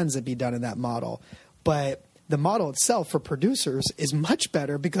demands it be done in that model. But the model itself for producers is much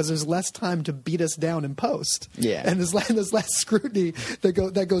better because there's less time to beat us down in post. Yeah. And there's less scrutiny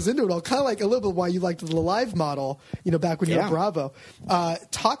that goes into it all. Kind of like a little bit why you liked the live model, you know, back when you were at Bravo.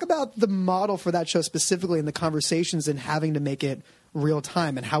 Talk about the model for that show specifically and the conversations and having to make it real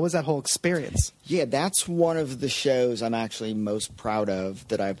time, and how was that whole experience? Yeah, that's one of the shows I'm actually most proud of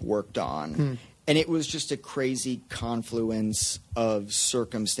that I've worked on. And it was just a crazy confluence of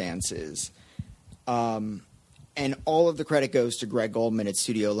circumstances. And all of the credit goes to Greg Goldman at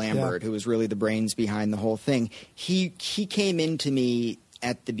Studio Lambert, who was really the brains behind the whole thing. He came into me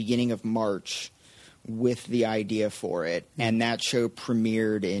at the beginning of March with the idea for it, and that show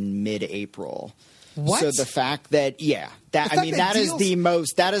premiered in mid-April. What? So the fact that that is the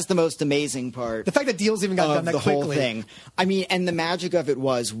most amazing part. The fact that deals even got done that quickly. Whole thing. I mean, and the magic of it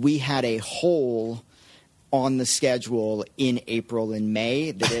was we had a hole on the schedule in April and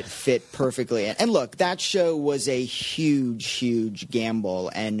May that it fit perfectly in. And look, that show was a huge, huge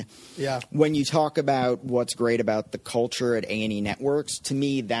gamble. And when you talk about what's great about the culture at A&E Networks, to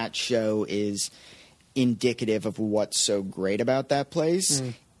me that show is indicative of what's so great about that place.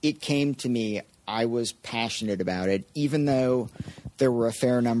 It came to me. I was passionate about it, even though there were a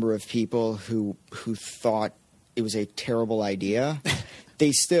fair number of people who thought it was a terrible idea.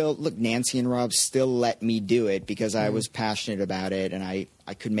 They still, look, Nancy and Rob still let me do it because I was passionate about it, and I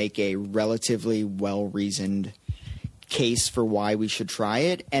could make a relatively well-reasoned case for why we should try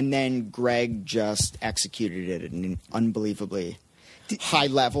it. And then Greg just executed it at an unbelievably high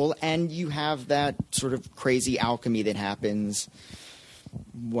level, and you have that sort of crazy alchemy that happens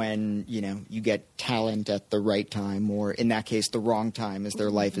when, you know, you get talent at the right time, or in that case, the wrong time as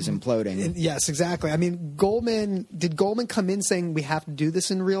their life is imploding. Yes, exactly. I mean, did Goldman come in saying we have to do this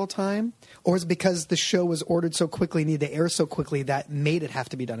in real time? Or is it because the show was ordered so quickly, needed to air so quickly, that made it have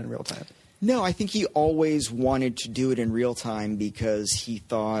to be done in real time? No, I think he always wanted to do it in real time because he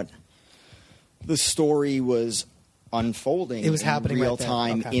thought the story was unfolding. It was in happening real right there.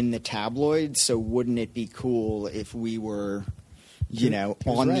 time Okay. in the tabloids. So wouldn't it be cool if we were,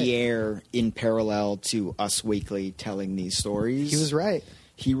 on right. the air in parallel to Us Weekly telling these stories? He was right.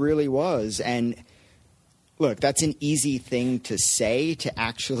 He really was. And look, that's an easy thing to say, to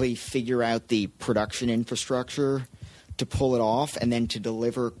actually figure out the production infrastructure to pull it off and then to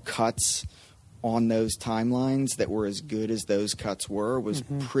deliver cuts on those timelines that were as good as those cuts were was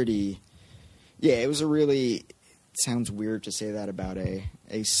pretty. Yeah, it was a really. It sounds weird to say that about a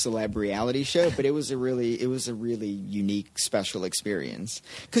celeb reality show, but it was a really unique, special experience.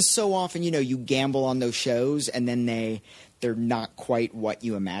 Because so often, you gamble on those shows and then they're not quite what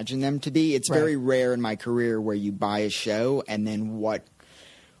you imagine them to be. It's very rare in my career where you buy a show and then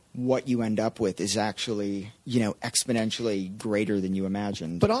what you end up with is actually, exponentially greater than you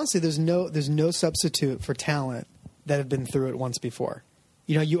imagined. But honestly, there's no substitute for talent that have been through it once before.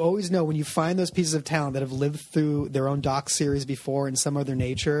 You always know when you find those pieces of talent that have lived through their own doc series before in some other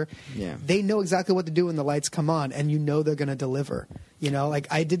nature, they know exactly what to do when the lights come on, and they're going to deliver. Like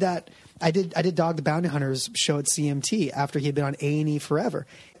I did that. I did Dog the Bounty Hunter's show at CMT after he had been on A&E forever.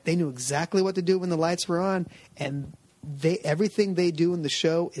 They knew exactly what to do when the lights were on, and everything they do in the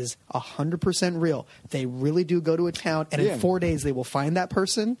show is 100% real. They really do go to a town, and in 4 days they will find that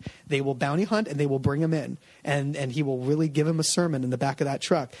person, they will bounty hunt, and they will bring him in, and he will really give him a sermon in the back of that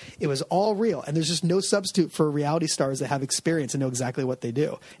truck. It was all real, and there's just no substitute for reality stars that have experience and know exactly what they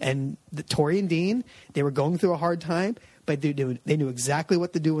do. And Tori and Dean, they were going through a hard time, but they knew exactly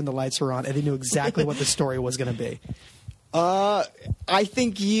what to do when the lights were on, and they knew exactly what the story was going to be. I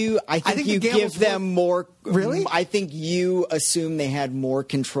think you give them more. Really? I think you assume they had more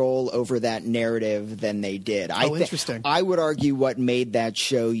control over that narrative than they did. Interesting. I would argue what made that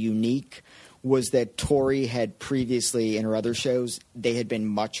show unique was that Tori had previously, in her other shows, they had been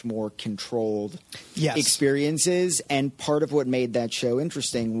much more controlled experiences. And part of what made that show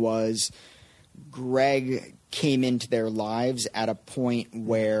interesting was Greg came into their lives at a point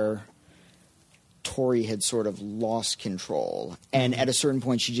where Tori had sort of lost control. And at a certain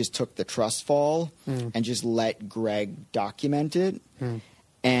point, she just took the trust fall and just let Greg document it.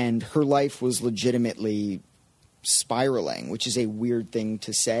 And her life was legitimately spiraling, which is a weird thing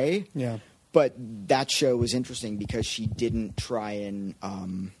to say. Yeah. But that show was interesting because she didn't try and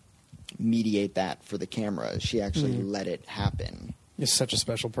mediate that for the camera. She actually let it happen. It's such a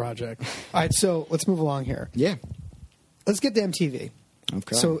special project. All right, so let's move along here. Yeah. Let's get to MTV.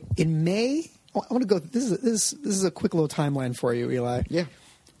 Okay. So in May, I want to go. This is a quick little timeline for you, Eli. Yeah.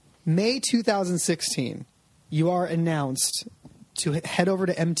 May 2016, you are announced to head over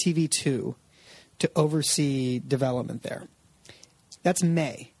to MTV2 to oversee development there. That's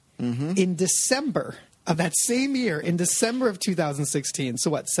May. In December of that same year, in December of 2016, so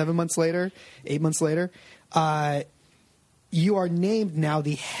what, 7 months later, 8 months later, you are named now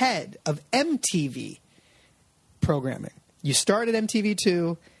the head of MTV programming. You started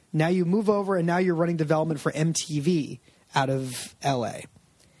MTV2, now you move over, and now you're running development for MTV out of LA.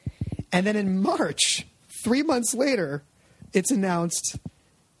 And then in March, 3 months later, it's announced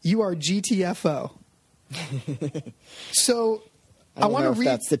you are GTFO. So I don't know if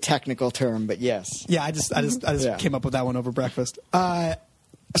that's the technical term, but yes. Yeah, I just came up with that one over breakfast.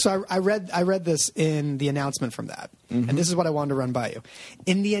 So I read this in the announcement from that, and this is what I wanted to run by you.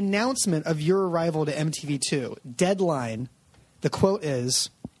 In the announcement of your arrival to MTV2, Deadline, the quote is,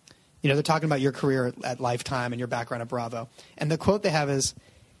 they're talking about your career at Lifetime and your background at Bravo, and the quote they have is,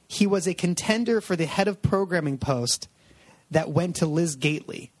 "He was a contender for the head of programming post that went to Liz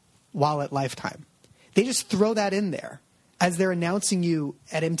Gately while at Lifetime." They just throw that in there as they're announcing you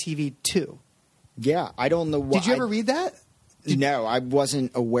at MTV2. Yeah, I don't know why. Did you ever read that? No, I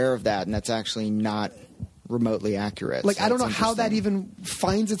wasn't aware of that, and that's actually not remotely accurate. Like, so I don't know how that even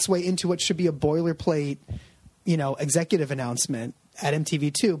finds its way into what should be a boilerplate, executive announcement at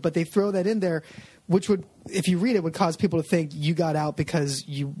MTV2, but they throw that in there, which would, if you read it, would cause people to think you got out because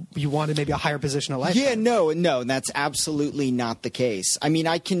you wanted maybe a higher position at Lifetime. Yeah, no, that's absolutely not the case. I mean,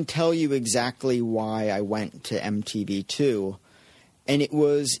 I can tell you exactly why I went to MTV2, and it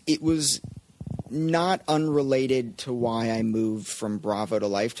was not unrelated to why I moved from Bravo to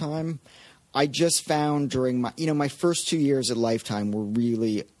Lifetime. I just found during my first 2 years at Lifetime were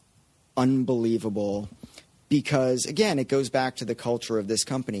really unbelievable because, again, it goes back to the culture of this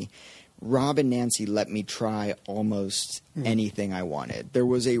company. Rob and Nancy let me try almost anything I wanted. There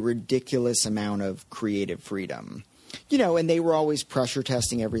was a ridiculous amount of creative freedom. And they were always pressure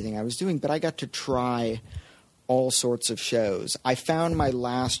testing everything I was doing, but I got to try all sorts of shows. I found my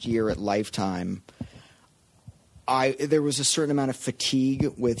last year at Lifetime, there was a certain amount of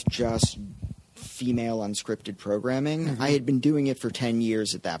fatigue with just female unscripted programming. I had been doing it for 10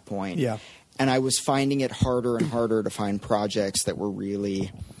 years at that point. Yeah. And I was finding it harder and harder to find projects that were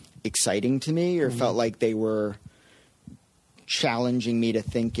really exciting to me or felt like they were challenging me to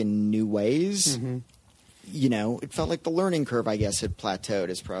think in new ways. You know, it felt like the learning curve, I guess, had plateaued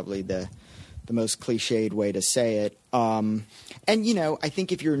is probably the most cliched way to say it. And, you know, I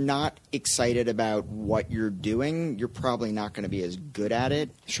think if you're not excited about what you're doing, you're probably not going to be as good at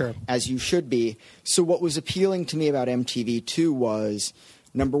it as you should be. So what was appealing to me about MTV2 was,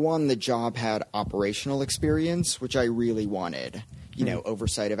 number one, the job had operational experience, which I really wanted. You know,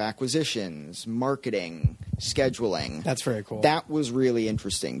 oversight of acquisitions, marketing, scheduling. That's very cool. That was really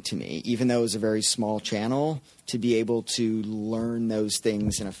interesting to me, even though it was a very small channel, to be able to learn those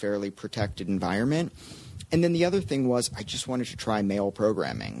things in a fairly protected environment. And then the other thing was I just wanted to try male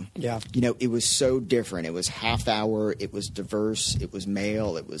programming. Yeah. You know, it was so different. It was half hour. It was diverse. It was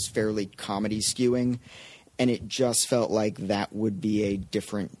male. It was fairly comedy skewing. And it just felt like that would be a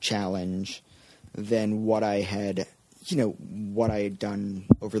different challenge than what I had done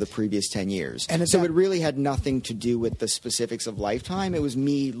over the previous 10 years. And so it really had nothing to do with the specifics of Lifetime. It was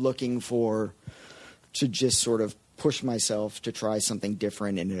me looking to just sort of push myself to try something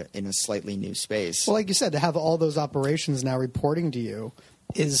different in a slightly new space. Well, like you said, to have all those operations now reporting to you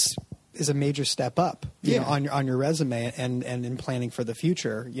is a major step up, you know, on your resume and in planning for the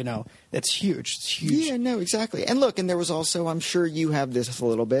future. You know, it's huge. It's huge. Yeah, no, exactly. And look, and there was also, I'm sure you have this a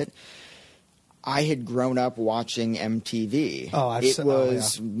little bit, I had grown up watching MTV. It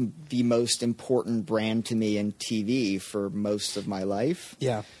was the most important brand to me in TV for most of my life.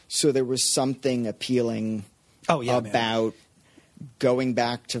 Yeah. So there was something appealing about going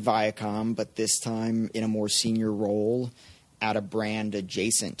back to Viacom, but this time in a more senior role at a brand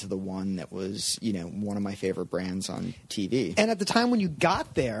adjacent to the one that was, you know, one of my favorite brands on TV. And at the time when you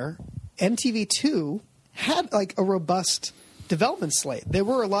got there, MTV2 had like a robust development slate. There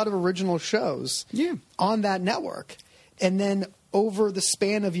were a lot of original shows on that network. And then over the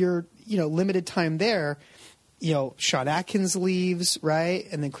span of your, you know, limited time there, you know, Sean Atkins leaves, right?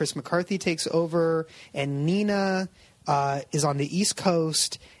 And then Chris McCarthy takes over, and Nina is on the East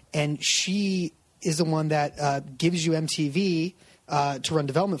Coast, and she is the one that gives you MTV to run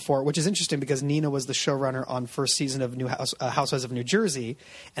development for, which is interesting because Nina was the showrunner on first season of Housewives of New Jersey,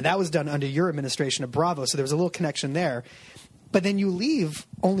 and that was done under your administration of Bravo, so there was a little connection there. But then you leave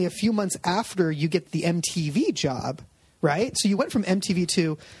only a few months after you get the MTV job, right? So you went from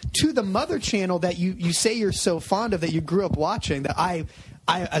MTV2 to the mother channel that you say you're so fond of, that you grew up watching, that I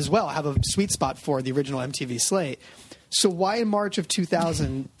as well have a sweet spot for, the original MTV slate. So why in March of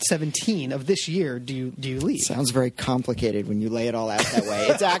 2017 of this year do you leave? Sounds very complicated when you lay it all out that way.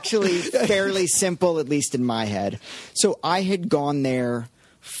 It's actually fairly simple, at least in my head. So I had gone there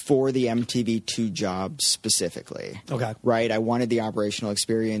for the MTV2 job specifically. Okay. Right? I wanted the operational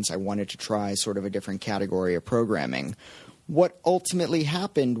experience. I wanted to try sort of a different category of programming. What ultimately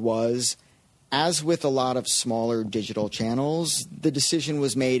happened was, as with a lot of smaller digital channels, the decision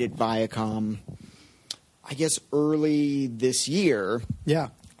was made at Viacom, I guess early this year,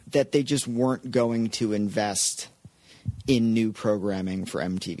 that they just weren't going to invest in new programming for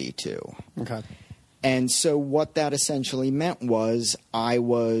MTV2. Okay. And so what that essentially meant was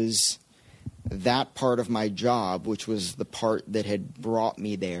that part of my job, which was the part that had brought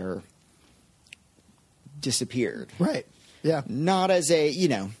me there, disappeared. Right. Yeah. Not as a, you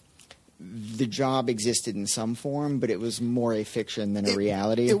know, the job existed in some form, but it was more a fiction than a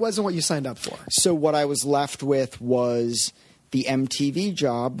reality. It wasn't what you signed up for. So what I was left with was the MTV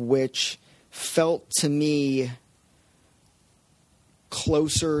job, which felt to me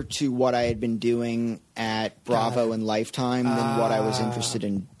closer to what I had been doing at Bravo and Lifetime than what I was interested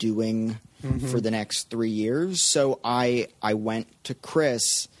in doing for the next 3 years. So I went to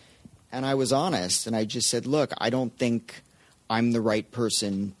Chris and I was honest, and I just said, look, I don't think I'm the right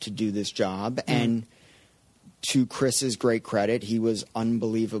person to do this job. And to Chris's great credit, he was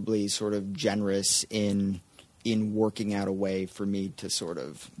unbelievably sort of generous in working out a way for me to sort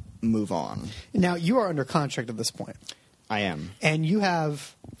of move on. Now, you are under contract at this point. I am. And you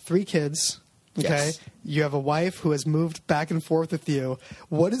have 3 kids, okay? Yes. You have a wife who has moved back and forth with you.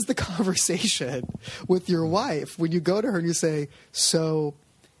 What is the conversation with your wife when you go to her and you say, so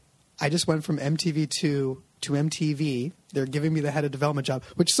I just went from MTV2 to MTV. They're giving me the head of development job,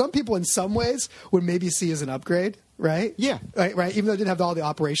 which some people in some ways would maybe see as an upgrade, right? Yeah. Right? Even though it didn't have all the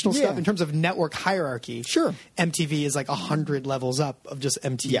operational stuff. In terms of network hierarchy, sure, MTV is like 100 levels up of just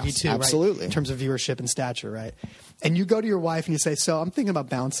MTV2, absolutely. Right? In terms of viewership and stature, right? And you go to your wife and you say, so I'm thinking about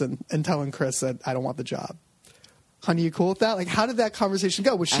bouncing and telling Chris that I don't want the job. Honey, you cool with that? Like, how did that conversation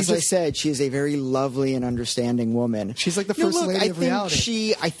go? Was she As I said, she is a very lovely and understanding woman. She's like the first lady of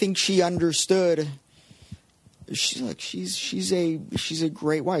reality. I think she understood. She's a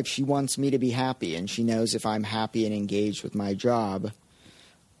great wife. She wants me to be happy, and she knows if I'm happy and engaged with my job,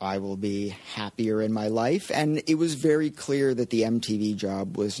 I will be happier in my life. And it was very clear that the MTV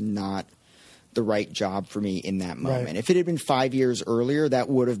job was not the right job for me in that moment. Right. If it had been 5 years earlier, that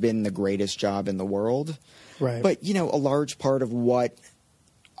would have been the greatest job in the world. Right. But, a large part of what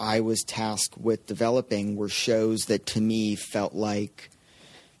I was tasked with developing were shows that to me felt like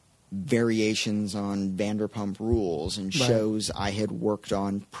variations on Vanderpump Rules and shows I had worked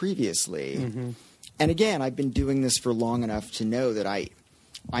on previously. Mm-hmm. And again, I've been doing this for long enough to know that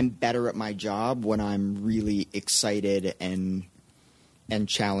I'm better at my job when I'm really excited and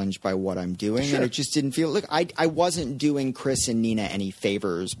challenged by what I'm doing. Sure. And it just didn't feel... Look, I wasn't doing Chris and Nina any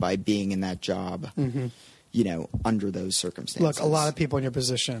favors by being in that job. Mm-hmm. Under those circumstances. Look, a lot of people in your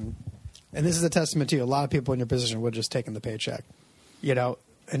position, and this is a testament to you, a lot of people in your position would just taken the paycheck,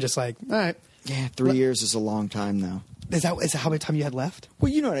 and just like, all right. Yeah, 3 years is a long time, though. Is that how many time you had left?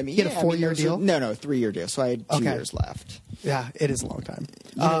 Well, you know what I mean. You had a 4-year deal? No, 3-year deal. So I had 2 years left. Yeah, it is a long time.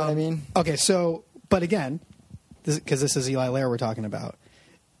 You know what I mean? Okay, so, but again, because this is Eli Lehrer we're talking about,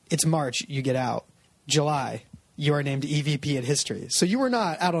 it's March, you get out. July, you are named EVP at History. So you were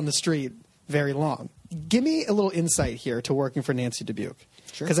not out on the street very long. Give me a little insight here to working for Nancy Dubuque.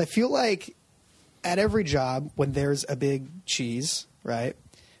 Sure. Because I feel like at every job, when there's a big cheese, right?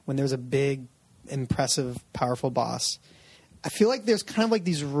 When there's a big, impressive, powerful boss, I feel like there's kind of like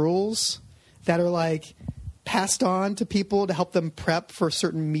these rules that are like passed on to people to help them prep for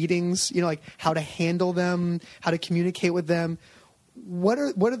certain meetings, like how to handle them, how to communicate with them. What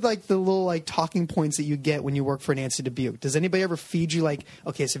are like the little like talking points that you get when you work for Nancy Dubuque? Does anybody ever feed you like,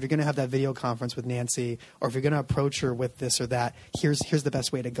 okay, so if you're going to have that video conference with Nancy, or if you're going to approach her with this or that, here's the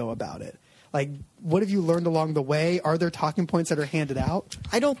best way to go about it? Like, what have you learned along the way? Are there talking points that are handed out?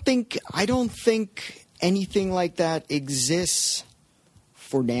 I don't think anything like that exists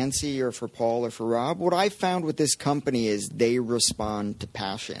for Nancy or for Paul or for Rob. What I found with this company is they respond to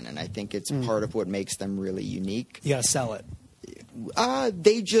passion, and I think it's part of what makes them really unique. You got to sell it.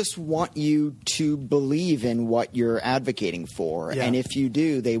 They just want you to believe in what you're advocating for. Yeah. And if you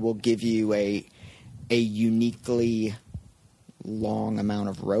do, they will give you a uniquely long amount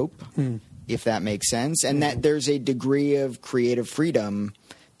of rope, if that makes sense. And that there's a degree of creative freedom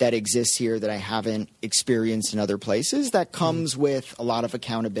that exists here that I haven't experienced in other places that comes with a lot of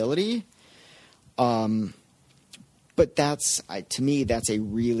accountability. But to me, that's a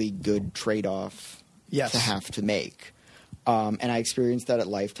really good trade-off to have to make. And I experienced that at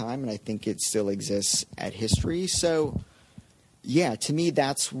Lifetime, and I think it still exists at History. So, yeah, to me,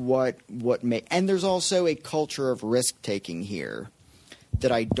 that's what and there's also a culture of risk-taking here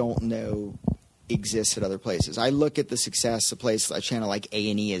that I don't know exists at other places. I look at the success a channel like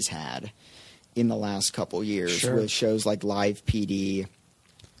A&E has had in the last couple years with shows like Live PD,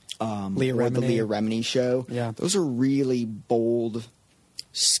 or the Leah Remini show. Yeah. Those are really bold,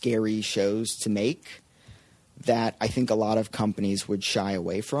 scary shows to make that I think a lot of companies would shy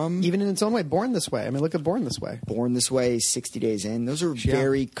away from. Even in its own way, Born This Way. I mean, look at Born This Way. Born This Way, 60 Days In. Those are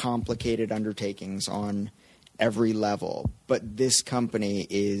very complicated undertakings on every level. But this company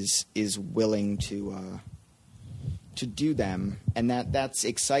is willing to do them, and that's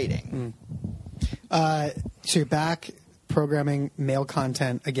exciting. So you're back programming male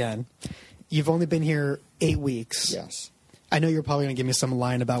content again. You've only been here 8 weeks. Yes. I know you're probably going to give me some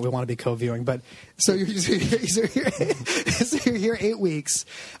line about we want to be co-viewing, but so you're here 8 weeks.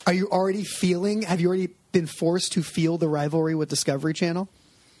 Have you already been forced to feel the rivalry with Discovery Channel?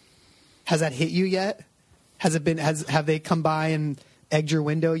 Has that hit you yet? Have they come by and egged your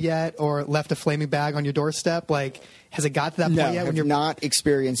window yet, or left a flaming bag on your doorstep? Like, has it got to that point yet? No, I have not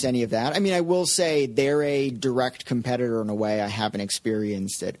experienced any of that. I mean, I will say they're a direct competitor in a way I haven't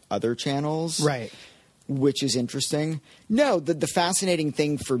experienced at other channels. Right. Which is interesting. No, the fascinating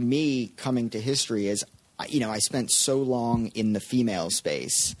thing for me coming to History is, I spent so long in the female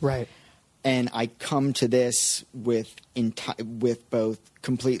space. Right. And I come to this with both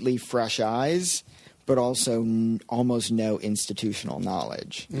completely fresh eyes, but also almost no institutional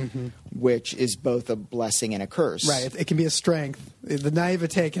knowledge, which is both a blessing and a curse. Right. It can be a strength. The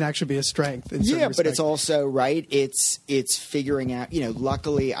naivete can actually be a strength. In certain respects. But it's also, right, it's figuring out,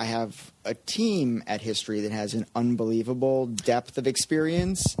 luckily I have a team at History that has an unbelievable depth of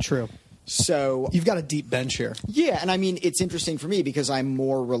experience. True. So you've got a deep bench here. Yeah, and I mean, it's interesting for me because I'm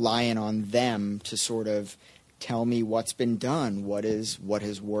more reliant on them to sort of tell me what's been done, what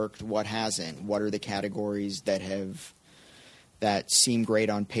has worked, what hasn't, what are the categories that seem great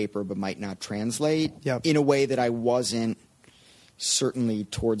on paper but might not translate in a way that I wasn't certainly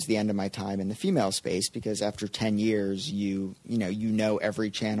towards the end of my time in the female space, because after 10 years, you know every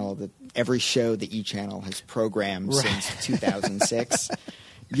channel, every show the E! Channel has programmed since 2006.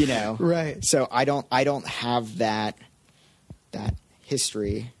 Right. So I don't have that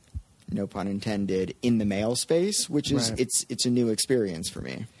history, no pun intended, in the male space, which is it's a new experience for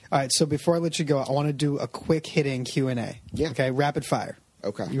me. All right. So before I let you go, I want to do a quick hitting Q&A. Yeah. Okay. Rapid fire.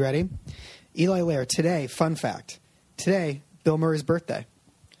 Okay. You ready? Eli Lehrer. Today, fun fact. Today, Bill Murray's birthday.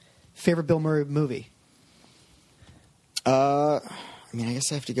 Favorite Bill Murray movie? I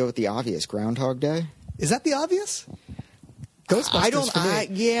guess I have to go with the obvious, Groundhog Day. Is that the obvious?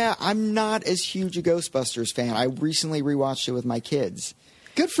 Ghostbusters. I'm not as huge a Ghostbusters fan. I recently rewatched it with my kids.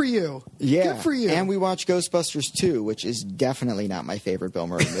 Good for you. Yeah. Good for you. And we watched Ghostbusters 2, which is definitely not my favorite Bill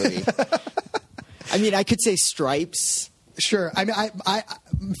Murray movie. I could say Stripes. Sure. I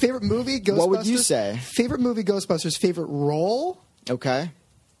favorite movie, Ghostbusters. What would you say? Favorite movie, Ghostbusters. Favorite role? Okay.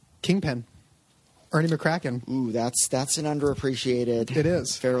 Kingpin. Ernie McCracken. Ooh, that's an underappreciated. It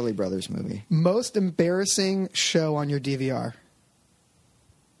is. Farrelly Brothers movie. Most embarrassing show on your DVR?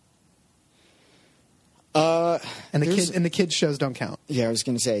 And the kids shows don't count. Yeah, I was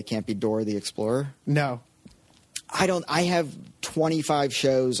going to say it can't be Dora the Explorer. No. I have 25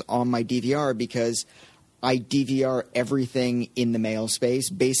 shows on my DVR because I DVR everything in the male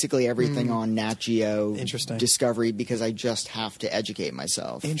space, basically everything on Nat Geo, Discovery, because I just have to educate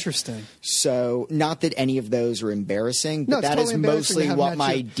myself. Interesting. So, not that any of those are embarrassing, but that is mostly what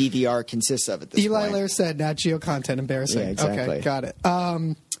my DVR consists of at this point. Eli Lehrer said Nat Geo content embarrassing. Yeah, exactly. Okay, got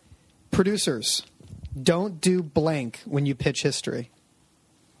it. Producers, don't do blank when you pitch history.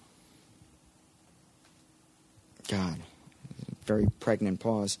 God, very pregnant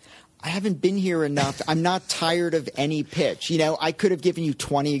pause. I haven't been here enough. I'm not tired of any pitch. I could have given you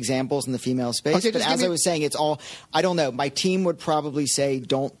 20 examples in the female space, but as I was saying, it's all, I don't know. My team would probably say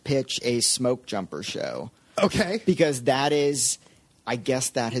don't pitch a smoke jumper show. Okay. Because I guess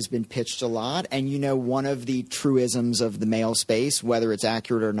that has been pitched a lot. And one of the truisms of the male space, whether it's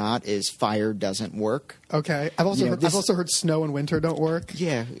accurate or not, is fire doesn't work. Okay. I've also heard snow and winter don't work.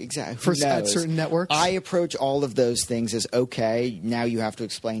 Yeah, exactly. At certain networks. I approach all of those things as, okay, now you have to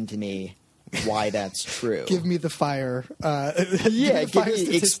explain to me why that's true. Give me the fire.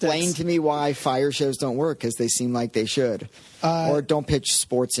 Explain to me why fire shows don't work, because they seem like they should. Or don't pitch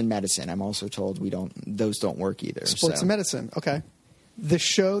sports and medicine. I'm also told those don't work either. Sports and medicine. Okay. The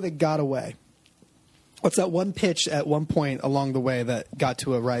show that got away. What's that one pitch at one point along the way that got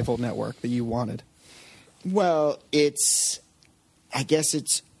to a rival network that you wanted? Well, I guess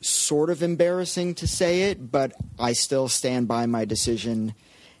it's sort of embarrassing to say it, but I still stand by my decision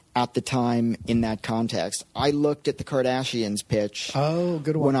at the time in that context. I looked at the Kardashians pitch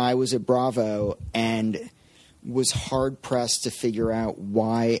good one. when I was at Bravo and was hard-pressed to figure out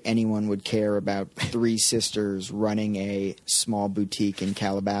why anyone would care about three sisters running a small boutique in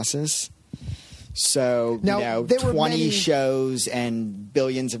Calabasas. So, now, 20 shows and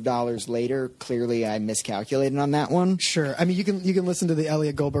billions of dollars later, clearly I miscalculated on that one. Sure. You can listen to the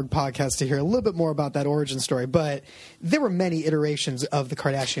Elliot Goldberg podcast to hear a little bit more about that origin story, but there were many iterations of the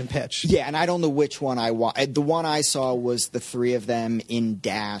Kardashian pitch. Yeah, and I don't know which one I watched. The one I saw was the three of them in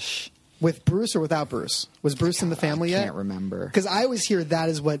Dash. With Bruce or without Bruce? Was Bruce in the family yet? I can't remember. Because I always hear that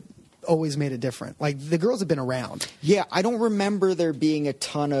is what always made it different. Like, the girls have been around. Yeah, I don't remember there being a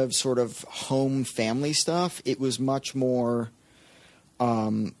ton of sort of home family stuff. It was much more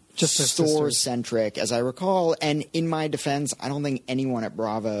just store-centric, as I recall. And in my defense, I don't think anyone at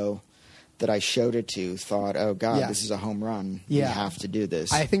Bravo that I showed it to thought, oh, God, this is a home run. Yeah. We have to do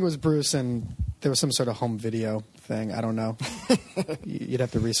this. I think it was Bruce, and there was some sort of home video thing. I don't know. You'd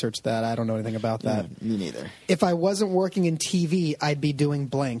have to research that. I don't know anything about that. Yeah, me neither. If I wasn't working in TV, I'd be doing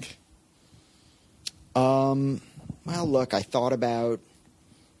blank. Well, look, I thought about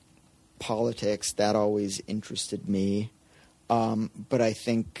politics. That always interested me. But I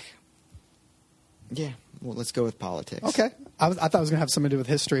think, let's go with politics. Okay. I thought it was going to have something to do with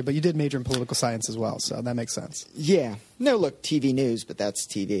history, but you did major in political science as well, so that makes sense. Yeah. No, look, TV news, but that's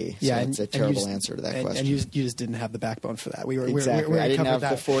TV. So it's a terrible answer to that question. And you just didn't have the backbone for that. Exactly. I didn't have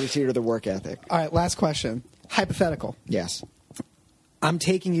the fortitude or the work ethic. All right, last question. Hypothetical. Yes. I'm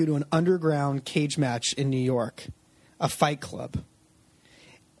taking you to an underground cage match in New York, a fight club,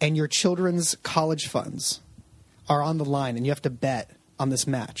 and your children's college funds are on the line, and you have to bet on this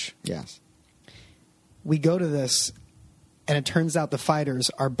match. Yes. We go to this, and it turns out the fighters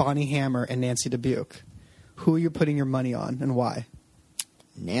are Bonnie Hammer and Nancy Dubuque. Who are you putting your money on and why?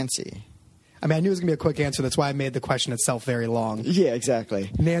 Nancy. I mean, I knew it was going to be a quick answer. That's why I made the question itself very long. Yeah, exactly.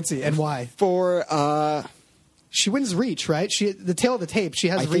 Nancy, and why? She wins reach, right? The tail of the tape, she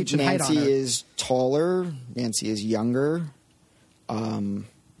has reach and height on her. Nancy is taller. Nancy is younger.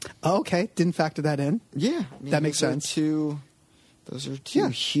 Okay. Didn't factor that in. Yeah. That makes sense. Those are two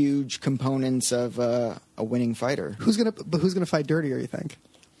huge components of a winning fighter. Who's gonna fight dirtier, you think?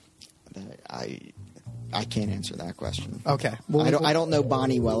 I can't answer that question. Okay. I don't know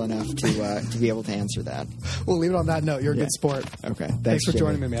Bonnie well enough to be able to answer that. We'll leave it on that note. You're a good sport. Okay. Thanks for Jimmy.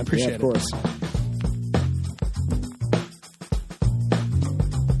 joining me, man. Appreciate it. Of course.